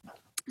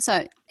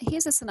 So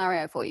here's a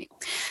scenario for you.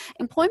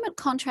 Employment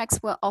contracts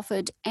were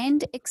offered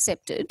and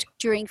accepted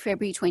during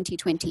February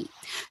 2020.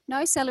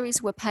 No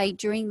salaries were paid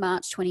during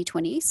March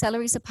 2020.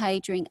 Salaries are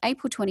paid during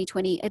April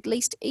 2020, at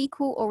least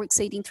equal or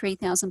exceeding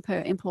 $3,000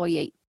 per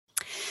employee.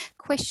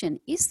 Question: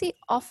 is the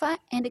offer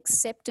and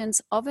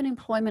acceptance of an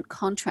employment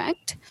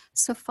contract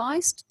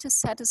sufficed to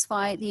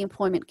satisfy the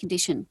employment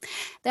condition?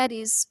 That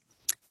is,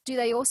 do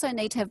they also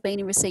need to have been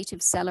in receipt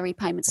of salary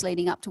payments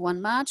leading up to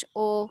 1 March,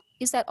 or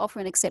is that offer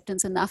and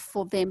acceptance enough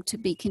for them to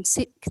be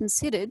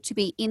considered to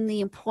be in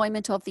the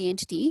employment of the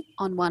entity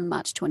on 1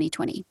 March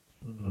 2020?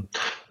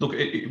 Look,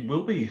 it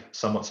will be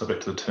somewhat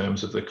subject to the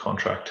terms of the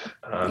contract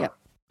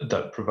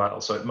that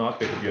prevail. So it might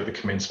be that you have a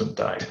commencement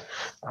date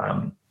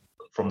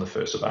from the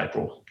 1st of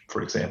April,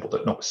 for example,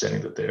 that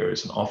notwithstanding that there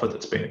is an offer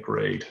that's been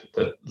agreed,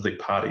 that the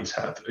parties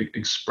have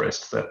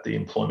expressed that the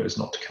employment is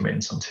not to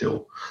commence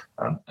until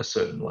a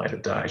certain later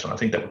date. And I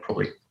think that would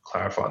probably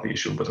clarify the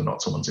issue of whether or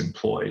not someone's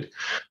employed.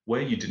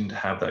 Where you didn't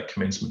have that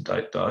commencement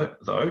date,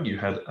 though you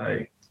had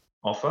a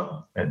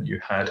offer and you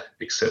had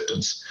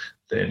acceptance,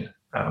 then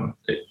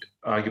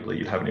arguably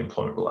you'd have an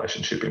employment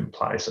relationship in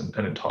place and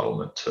an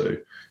entitlement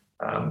to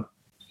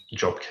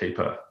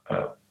JobKeeper.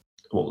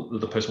 Well,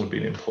 the person would be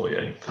an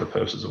employee for the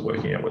purposes of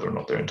working out whether or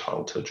not they're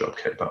entitled to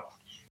JobKeeper.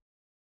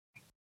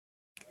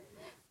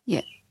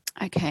 Yeah,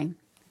 okay.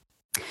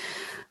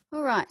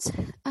 All right.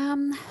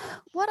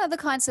 What other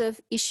kinds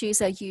of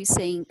issues are you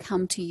seeing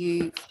come to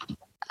you,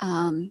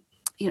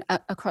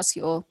 across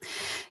your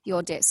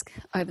desk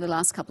over the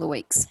last couple of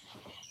weeks?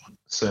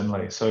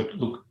 Certainly. So,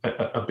 look,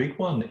 a big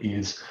one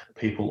is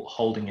people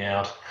holding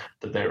out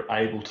that they're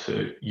able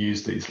to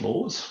use these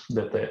laws,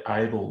 that they're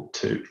able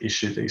to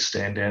issue these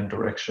stand-down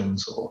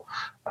directions or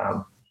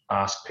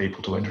ask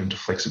people to enter into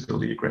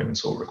flexibility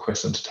agreements or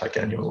request them to take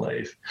annual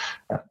leave.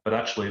 But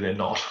actually they're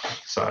not.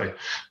 So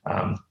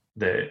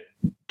they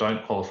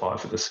don't qualify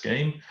for the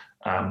scheme.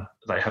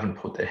 They haven't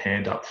put their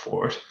hand up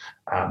for it,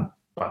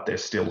 but they're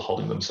still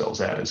holding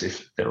themselves out as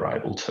if they're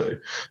able to.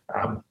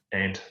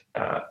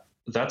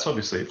 That's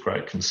obviously of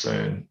great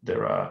concern.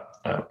 There are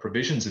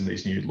provisions in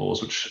these new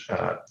laws which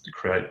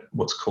create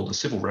what's called a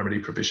civil remedy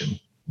provision,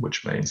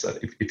 which means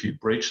that if you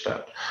breach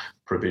that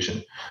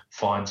provision,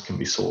 fines can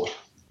be sought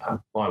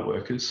by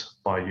workers,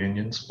 by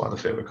unions, by the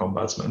Fair Work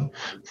Ombudsman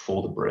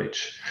for the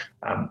breach.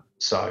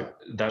 So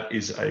that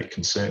is a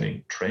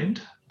concerning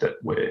trend that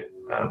we're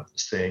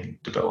seeing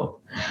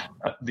develop.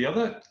 The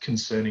other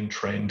concerning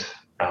trend,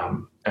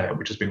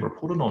 which has been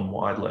reported on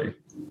widely,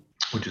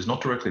 which is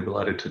not directly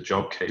related to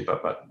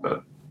JobKeeper,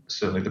 but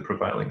certainly the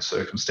prevailing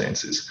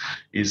circumstances,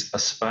 is a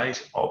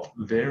spate of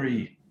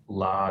very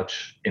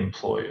large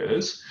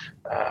employers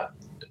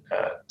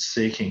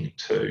seeking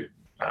to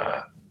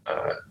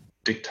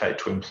dictate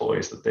to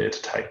employees that they're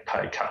to take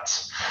pay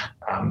cuts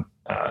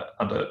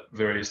under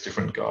various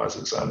different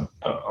guises.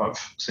 I've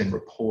seen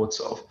reports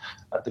of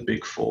the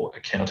big four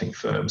accounting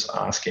firms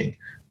asking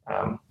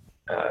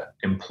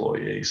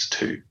employees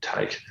to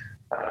take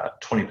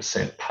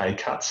 20% pay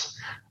cuts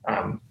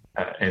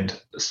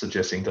and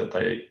suggesting that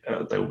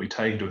they will be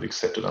taken to have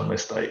accepted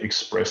unless they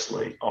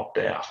expressly opt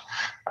out.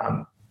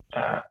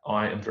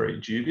 I am very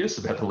dubious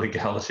about the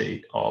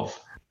legality of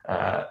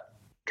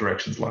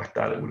directions like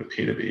that. It would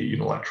appear to be a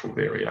unilateral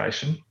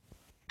variation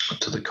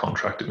to the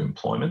contract of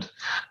employment.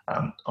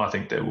 I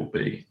think there will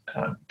be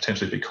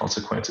potentially be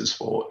consequences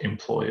for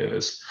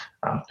employers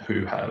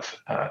who have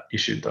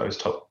issued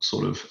those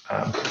sort of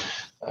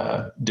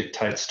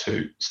dictates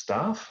to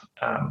staff.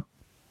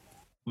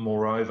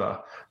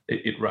 Moreover,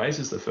 it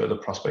raises the further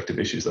prospect of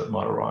issues that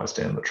might arise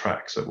down the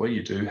track. So where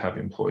you do have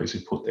employees who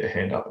put their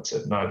hand up and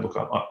said, no, look,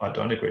 I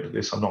don't agree to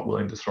this, I'm not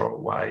willing to throw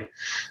away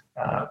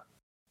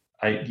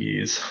 8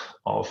 years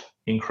of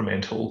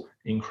incremental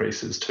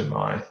increases to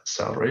my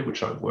salary,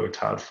 which I've worked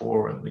hard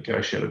for and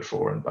negotiated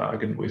for and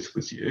bargained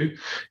with you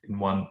in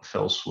one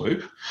fell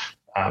swoop,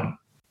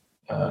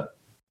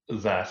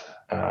 that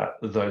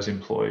those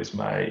employees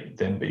may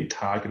then be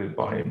targeted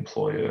by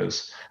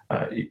employers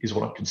is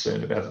what I'm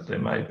concerned about. That they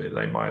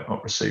might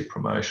not receive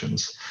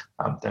promotions,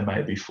 they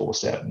may be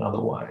forced out in other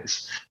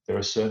ways. There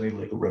are certainly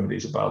legal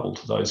remedies available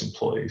to those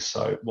employees.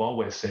 So while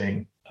we're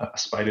seeing a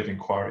spate of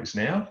inquiries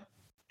now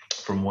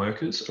from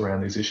workers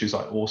around these issues,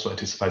 I also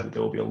anticipate that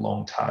there will be a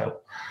long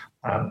tail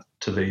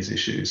to these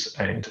issues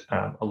and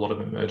a lot of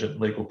emergent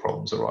legal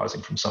problems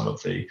arising from some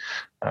of the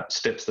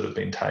steps that have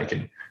been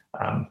taken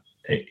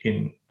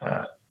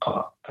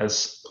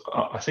as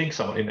I think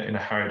somewhat in a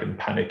hurried and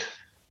panicked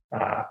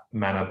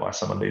manner by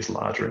some of these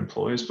larger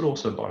employers, but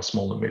also by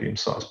small and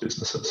medium-sized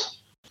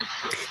businesses.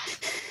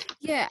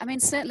 Yeah, I mean,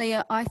 certainly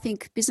I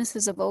think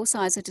businesses of all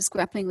sizes are just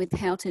grappling with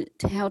how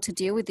to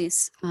deal with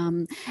this.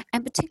 And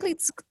particularly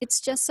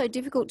it's just so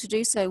difficult to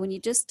do so when you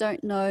just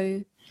don't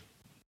know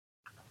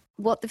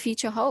what the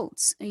future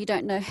holds. You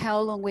don't know how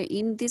long we're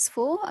in this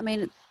for. I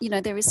mean,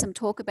 there is some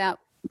talk about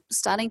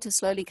starting to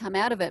slowly come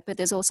out of it, but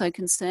there's also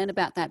concern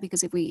about that,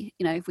 because if we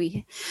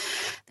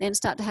then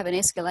start to have an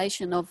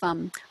escalation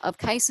of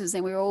cases,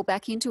 then we're all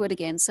back into it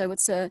again. So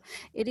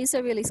it is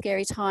a really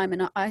scary time,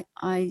 and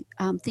I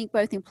think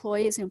both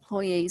employers and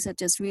employees are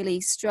just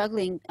really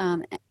struggling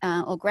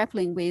or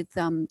grappling with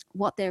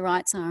what their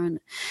rights are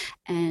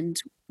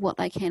and what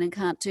they can and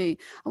can't do.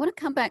 I want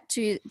to come back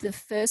to the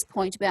first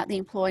point about the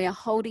employer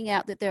holding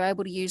out that they're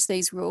able to use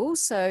these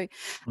rules. So,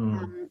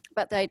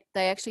 but they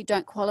actually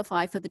don't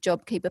qualify for the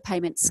JobKeeper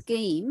payment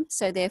scheme,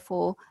 so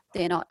therefore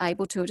they're not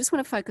able to. I just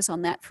want to focus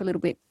on that for a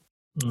little bit.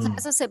 So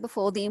as I said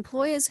before, the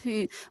employers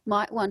who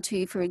might want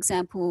to, for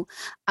example,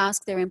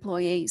 ask their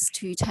employees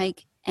to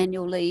take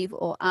annual leave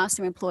or ask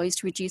their employees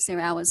to reduce their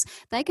hours,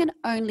 they can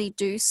only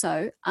do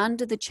so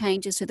under the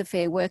changes to the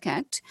Fair Work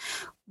Act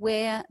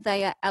where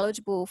they are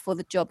eligible for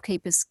the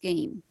JobKeeper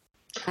scheme.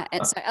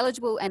 And so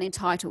eligible and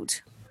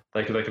entitled.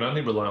 They can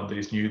only rely on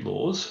these new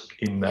laws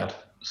in that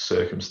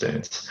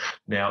circumstance.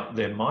 Now,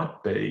 there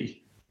might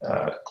be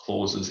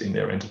clauses in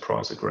their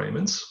enterprise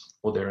agreements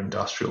or their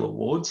industrial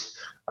awards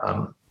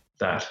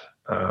that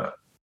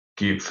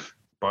give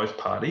both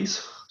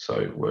parties,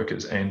 so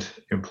workers and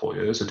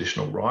employers,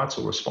 additional rights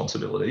or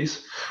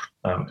responsibilities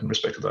in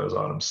respect to those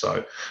items.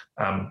 So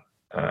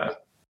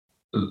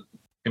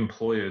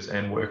employers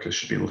and workers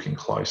should be looking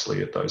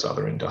closely at those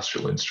other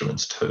industrial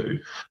instruments too.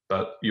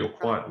 But you're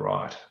quite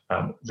right.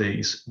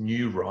 These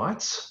new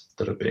rights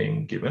that are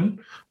being given,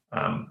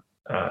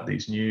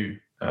 these new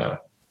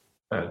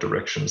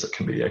directions that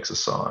can be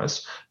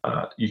exercised,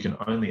 you can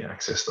only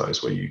access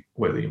those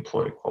where the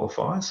employer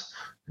qualifies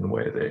and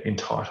where they're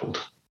entitled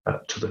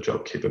to the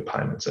JobKeeper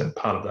payments. And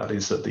part of that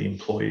is that the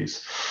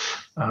employees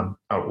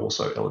are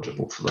also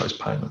eligible for those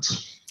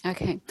payments.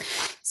 Okay.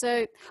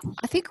 So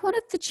I think one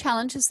of the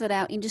challenges that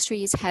our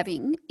industry is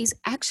having is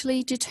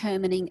actually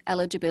determining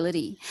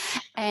eligibility.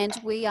 And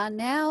we are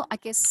now, I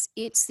guess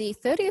it's the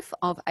 30th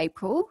of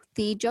April.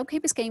 The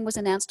JobKeeper scheme was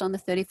announced on the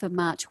 30th of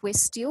March. We're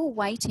still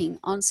waiting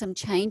on some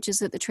changes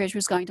that the Treasurer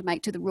is going to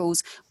make to the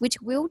rules,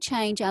 which will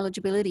change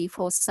eligibility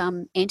for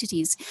some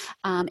entities,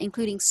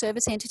 including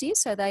service entities.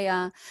 So they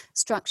are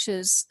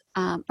structures,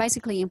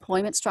 basically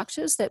employment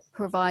structures that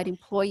provide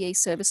employee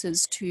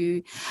services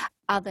to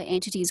other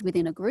entities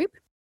within a group,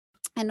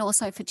 and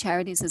also for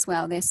charities as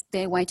well.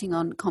 They're waiting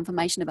on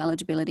confirmation of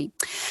eligibility.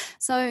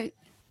 So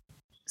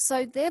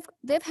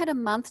they've had a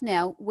month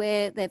now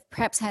where they've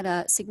perhaps had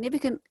a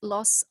significant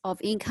loss of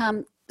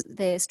income.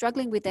 They're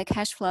struggling with their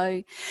cash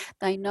flow.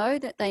 They know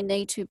that they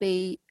need to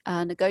be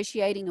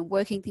negotiating and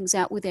working things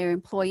out with their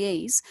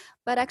employees,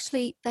 but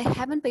actually they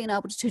haven't been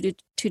able to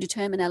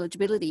determine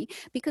eligibility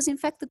because, in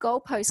fact, the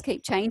goalposts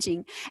keep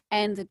changing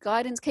and the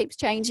guidance keeps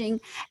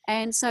changing.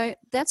 And so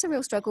that's a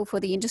real struggle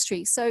for the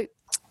industry. So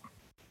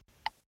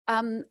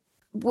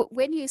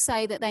when you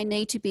say that they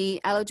need to be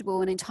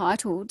eligible and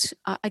entitled,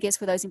 I guess,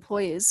 for those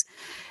employers,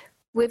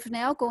 we've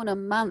now gone a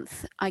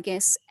month, I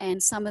guess,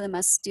 and some of them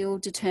are still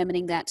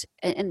determining that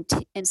and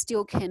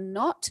still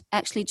cannot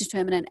actually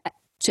determine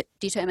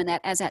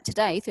that as at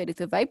today, 30th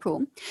of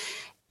April,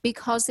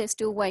 because they're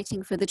still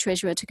waiting for the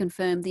Treasurer to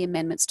confirm the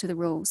amendments to the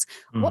rules.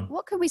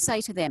 What can we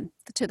say to them,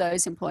 to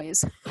those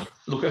employers?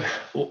 Look,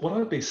 what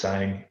I'd be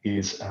saying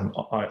is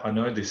I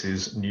know this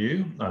is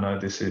new. I know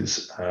this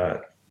is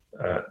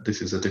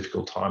a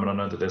difficult time, and I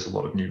know that there's a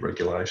lot of new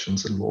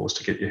regulations and laws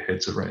to get your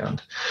heads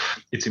around.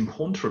 It's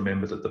important to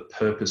remember that the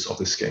purpose of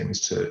this scheme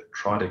is to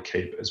try to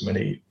keep as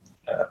many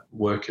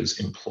workers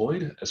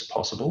employed as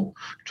possible,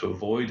 to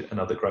avoid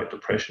another Great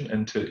Depression,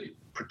 and to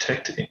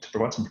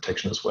provide some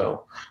protection as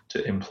well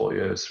to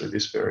employers through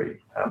this very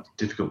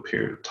difficult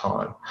period of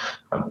time.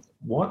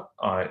 What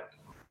I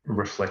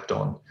reflect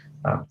on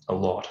a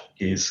lot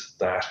is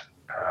that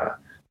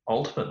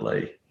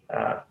ultimately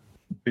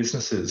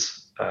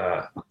businesses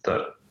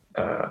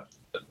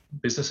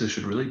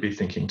should really be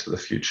thinking to the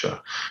future,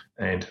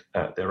 and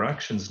their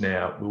actions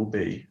now will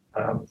be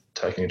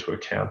taken into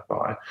account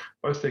by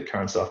both their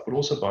current staff but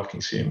also by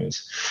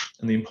consumers.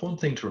 And the important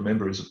thing to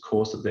remember is, of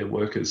course, that their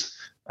workers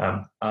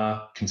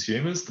are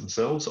consumers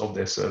themselves of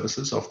their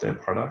services, of their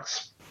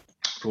products,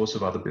 but also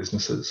of other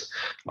businesses.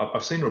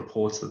 I've seen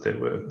reports that there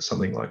were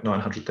something like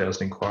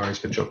 900,000 inquiries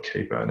for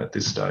JobKeeper, and at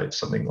this stage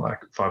something like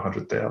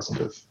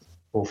 500,000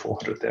 or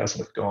 400,000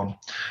 have gone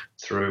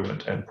through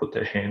and put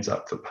their hands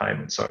up for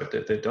payment. So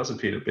there does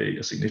appear to be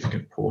a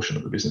significant portion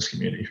of the business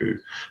community who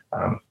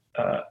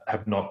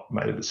have not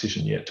made a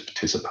decision yet to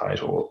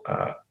participate, or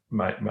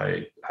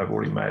may have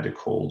already made a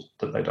call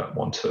that they don't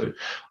want to.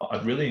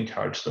 I'd really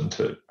encourage them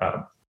to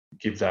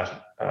give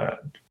that,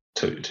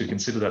 to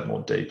consider that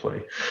more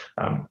deeply.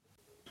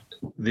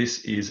 This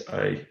is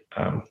a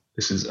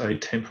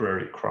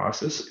temporary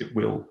crisis. It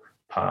will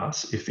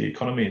pass. If the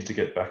economy is to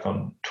get back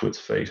on to its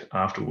feet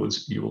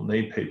afterwards, you will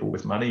need people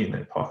with money in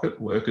their pocket,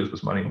 workers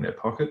with money in their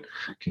pocket,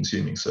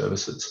 consuming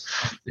services.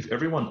 If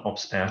everyone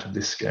opts out of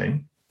this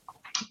scheme,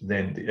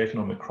 then the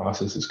economic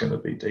crisis is going to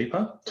be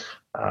deeper.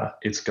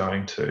 It's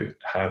going to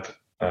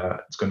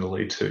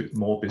lead to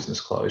more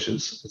business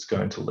closures. It's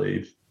going to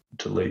leave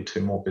to lead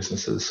to more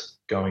businesses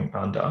going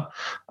under,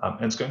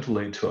 and it's going to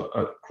lead to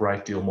a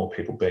great deal more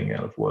people being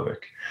out of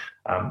work.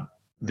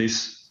 The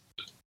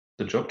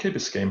JobKeeper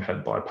scheme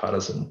had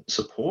bipartisan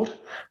support,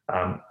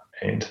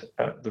 and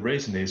the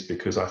reason is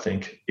because I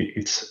think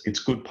it's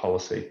good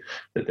policy.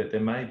 That there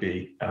may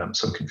be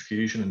some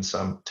confusion and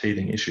some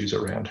teething issues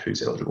around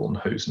who's eligible and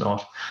who's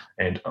not,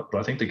 but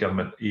I think the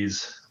government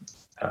is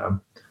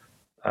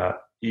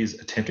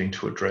attempting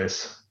to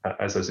address,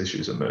 as those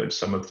issues emerge,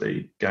 some of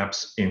the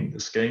gaps in the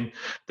scheme.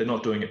 They're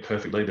not doing it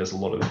perfectly. There's a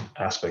lot of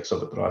aspects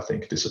of it that I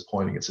think are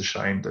disappointing. It's a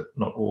shame that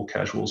not all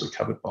casuals are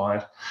covered by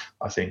it.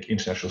 I think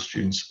international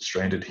students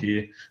stranded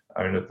here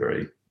are in a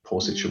very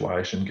poor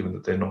situation, given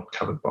that they're not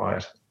covered by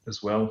it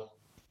as well.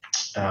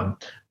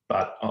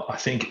 But I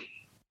think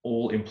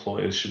all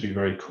employers should be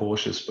very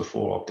cautious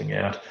before opting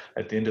out.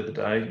 At the end of the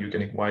day, you're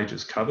getting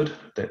wages covered.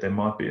 That there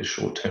might be a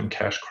short-term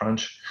cash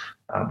crunch,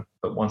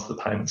 but once the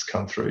payments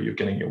come through, you're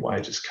getting your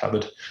wages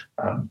covered,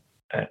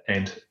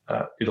 and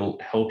it'll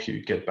help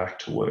you get back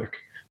to work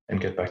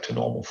and get back to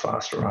normal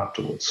faster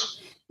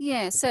afterwards.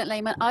 Yeah,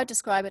 certainly. I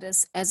describe it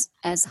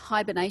as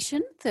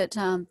hibernation, that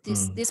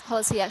this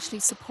policy actually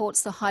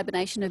supports the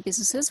hibernation of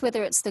businesses,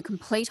 whether it's the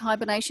complete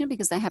hibernation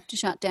because they have to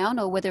shut down,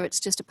 or whether it's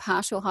just a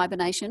partial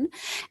hibernation.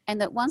 And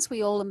that once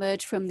we all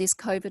emerge from this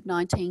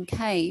COVID-19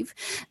 cave,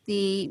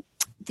 the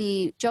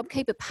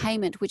JobKeeper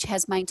payment, which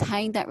has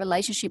maintained that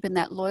relationship and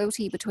that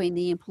loyalty between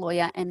the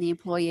employer and the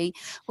employee,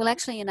 will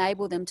actually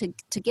enable them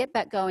to get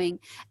back going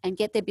and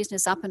get their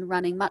business up and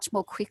running much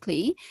more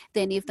quickly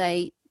than if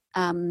they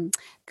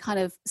kind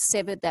of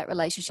severed that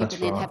relationship.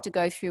 That's and then have to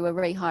go through a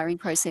rehiring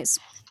process.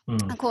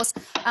 Of course,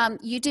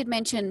 you did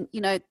mention,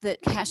 that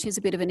cash is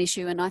a bit of an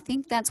issue, and I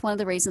think that's one of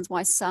the reasons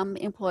why some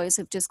employers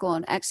have just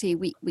gone, actually,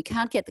 we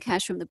can't get the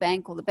cash from the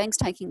bank, or the bank's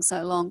taking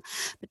so long.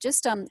 But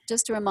just a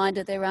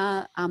reminder, there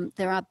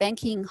are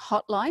banking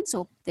hotlines,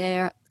 or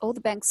all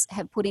the banks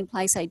have put in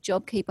place a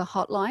JobKeeper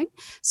hotline,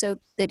 so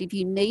that if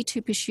you need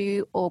to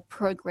pursue or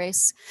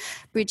progress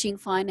bridging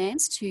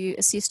finance to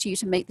assist you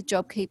to meet the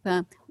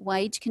JobKeeper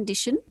wage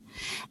condition,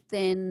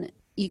 then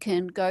you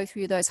can go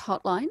through those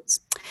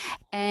hotlines.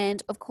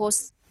 And of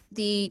course,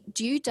 the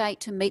due date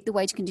to meet the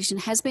wage condition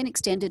has been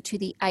extended to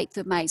the 8th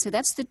of May. So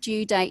that's the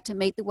due date to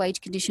meet the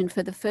wage condition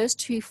for the first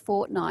 2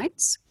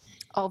 fortnights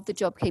of the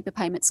JobKeeper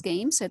payment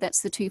scheme. So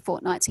that's the 2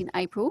 fortnights in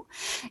April.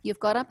 You've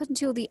got up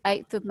until the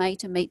 8th of May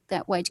to meet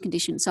that wage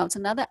condition. So it's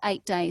another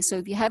 8 days. So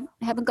if you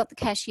haven't got the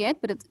cash yet,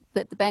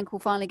 but the bank will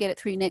finally get it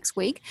through next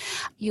week,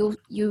 you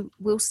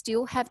will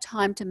still have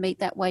time to meet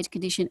that wage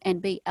condition and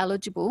be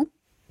eligible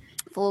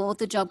for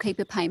the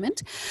JobKeeper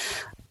payment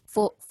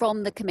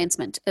from the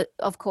commencement,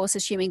 of course,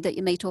 assuming that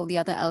you meet all the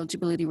other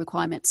eligibility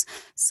requirements.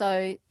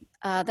 So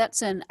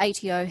that's an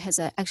ATO has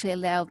actually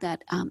allowed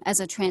that as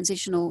a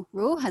transitional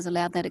rule, has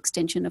allowed that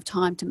extension of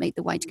time to meet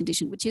the wage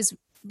condition, which is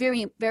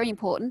very, very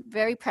important,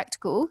 very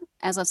practical,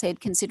 as I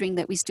said, considering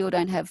that we still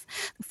don't have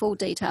the full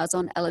details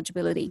on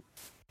eligibility.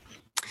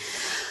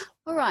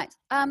 All right,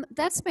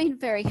 that's been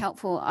very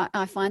helpful.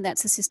 I find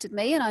that's assisted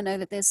me, and I know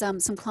that there's some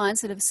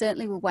clients that have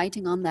certainly were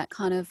waiting on that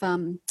kind of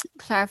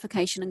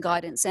clarification and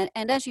guidance. And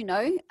as you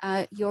know,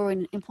 you're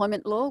in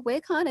employment law,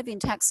 we're kind of in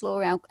tax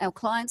law. Our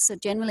clients are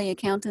generally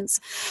accountants,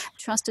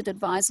 trusted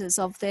advisors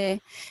of their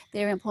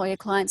employer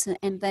clients,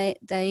 and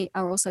they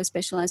are also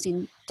specialised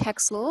in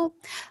tax law.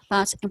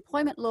 But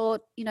employment law,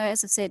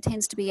 as I said,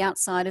 tends to be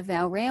outside of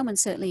our realm, and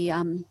certainly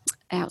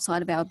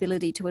outside of our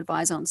ability to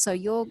advise on. So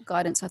your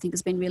guidance, I think,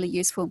 has been really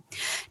useful.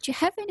 Do you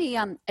have any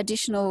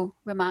additional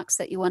remarks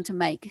that you want to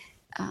make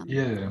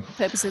for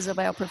purposes of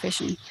our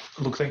profession?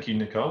 Look, thank you,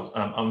 Nicole.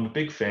 I'm a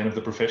big fan of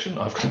the profession.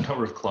 I've got a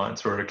number of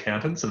clients who are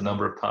accountants and a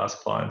number of past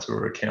clients who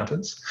are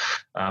accountants.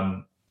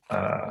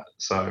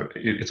 So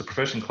it's a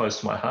profession close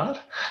to my heart.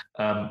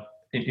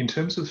 In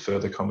terms of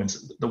further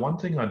comments, the one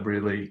thing I'd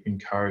really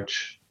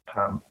encourage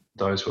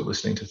those who are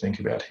listening to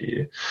think about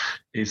here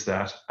is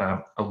that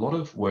a lot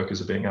of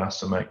workers are being asked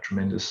to make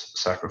tremendous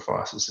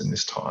sacrifices in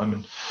this time,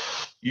 and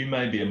you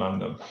may be among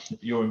them.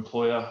 Your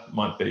employer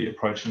might be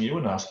approaching you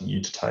and asking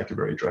you to take a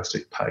very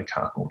drastic pay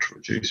cut, or to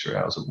reduce your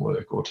hours of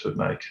work, or to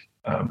make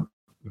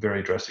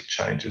very drastic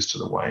changes to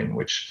the way in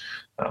which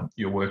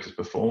your work is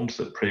performed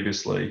that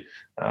previously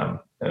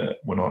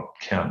were not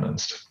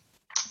countenanced.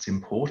 It's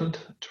important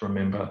to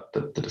remember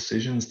that the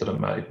decisions that are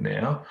made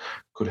now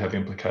could have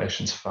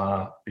implications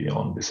far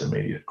beyond this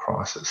immediate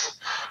crisis.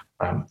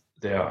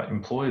 There are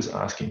employers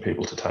asking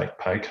people to take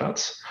pay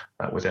cuts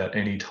without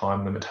any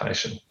time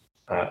limitation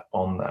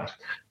on that.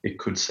 It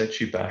could set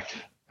you back,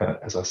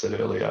 as I said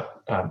earlier,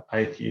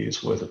 8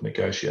 years worth of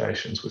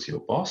negotiations with your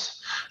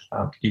boss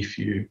if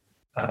you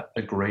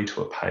agree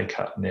to a pay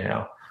cut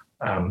now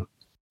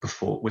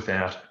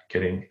without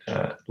getting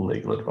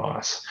legal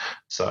advice.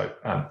 So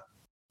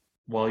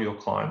while your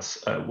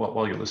clients,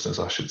 while your listeners,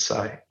 I should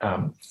say,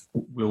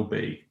 will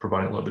be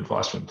providing a lot of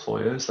advice to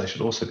employers, they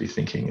should also be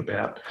thinking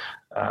about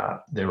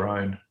their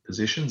own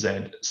positions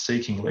and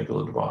seeking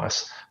legal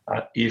advice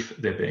if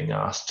they're being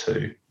asked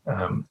to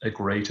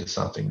agree to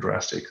something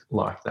drastic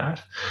like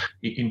that.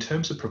 In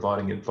terms of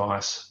providing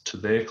advice to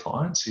their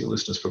clients, your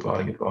listeners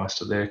providing advice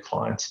to their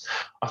clients,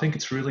 I think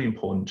it's really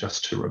important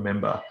just to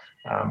remember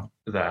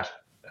that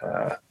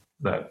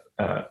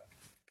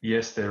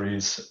yes, there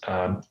is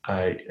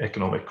a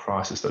economic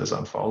crisis that is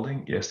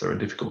unfolding. Yes, there are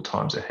difficult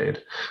times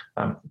ahead.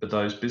 But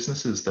those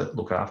businesses that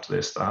look after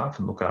their staff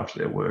and look after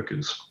their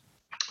workers,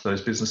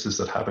 those businesses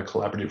that have a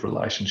collaborative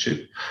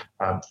relationship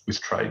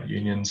with trade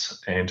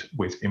unions and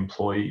with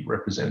employee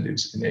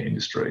representatives in their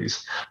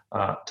industries,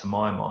 to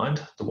my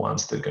mind, the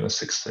ones that are going to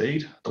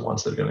succeed, the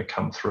ones that are going to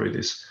come through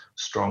this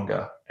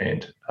stronger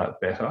and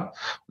better,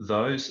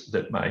 those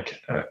that make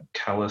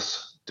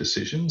callous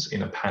decisions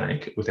in a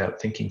panic without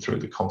thinking through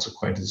the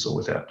consequences or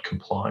without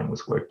complying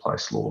with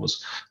workplace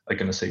laws are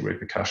going to see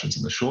repercussions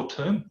in the short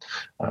term.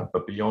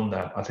 But beyond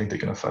that, I think they're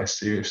going to face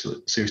serious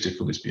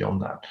difficulties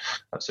beyond that.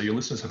 So your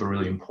listeners have a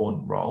really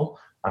important role.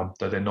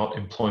 Though they're not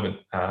employment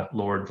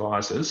law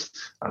advisors,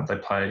 they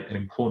play an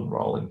important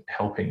role in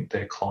helping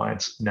their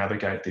clients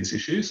navigate these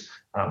issues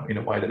in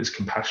a way that is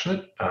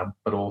compassionate,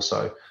 but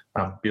also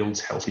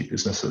builds healthy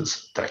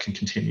businesses that can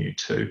continue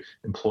to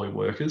employ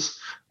workers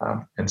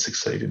and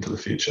succeed into the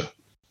future.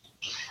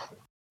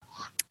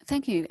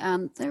 Thank you.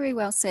 Very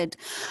well said.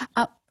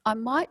 I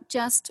might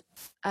just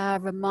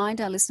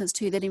remind our listeners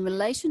too that in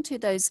relation to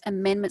those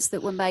amendments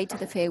that were made to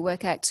the Fair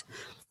Work Act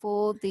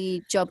for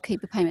the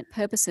JobKeeper payment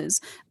purposes,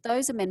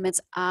 those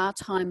amendments are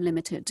time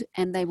limited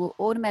and they will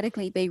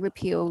automatically be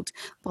repealed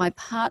by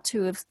Part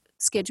 2 of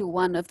Schedule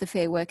 1 of the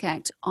Fair Work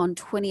Act on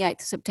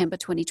 28th September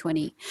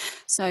 2020.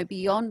 So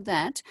beyond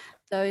that,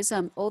 those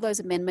all those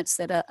amendments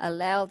that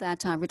allow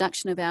that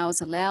reduction of hours,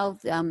 allow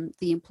the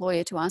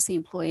employer to ask the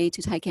employee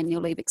to take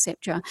annual leave,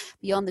 etc.,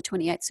 beyond the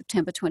 28th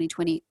September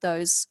 2020,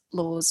 those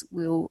laws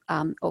will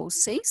all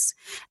cease.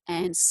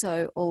 And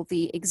so all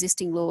the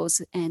existing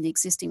laws and the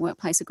existing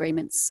workplace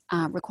agreements,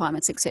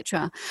 requirements,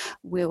 etc.,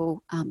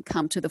 will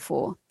come to the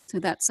fore. So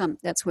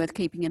that's worth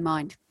keeping in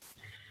mind.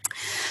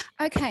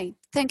 Okay,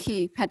 thank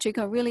you, Patrick.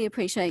 I really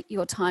appreciate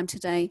your time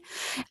today.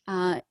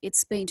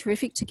 It's been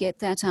terrific to get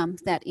that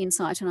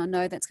insight, and I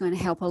know that's going to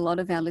help a lot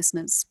of our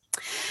listeners.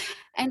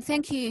 And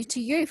thank you to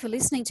you for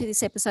listening to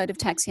this episode of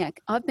Tax Yak.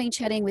 I've been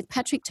chatting with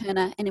Patrick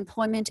Turner, an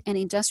Employment and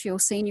Industrial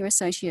Senior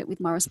Associate with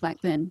Maurice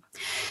Blackburn.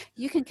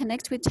 You can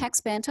connect with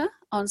Tax Banter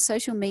on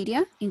social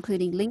media,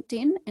 including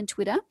LinkedIn and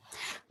Twitter.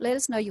 Let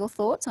us know your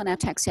thoughts on our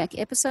Tax Yak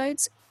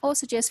episodes or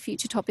suggest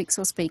future topics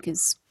or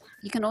speakers.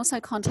 You can also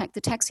contact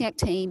the Tax Yak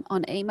team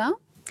on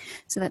email.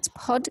 So that's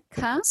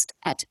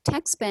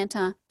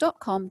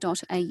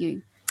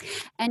podcast@taxbanter.com.au.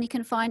 And you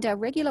can find our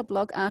regular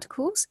blog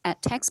articles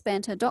at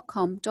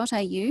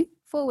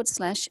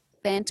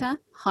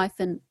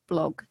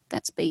taxbanter.com.au/banter-blog.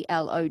 That's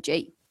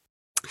BLOG.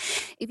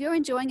 If you're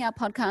enjoying our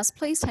podcast,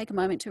 please take a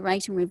moment to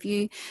rate and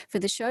review for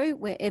the show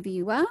wherever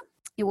you are.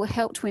 It will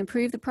help to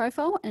improve the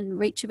profile and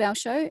reach of our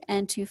show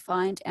and to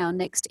find our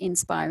next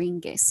inspiring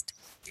guest.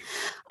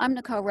 I'm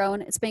Nicole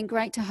Rowan. It's been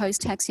great to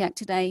host Tax Yak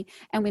today,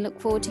 and we look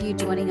forward to you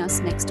joining us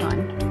next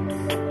time.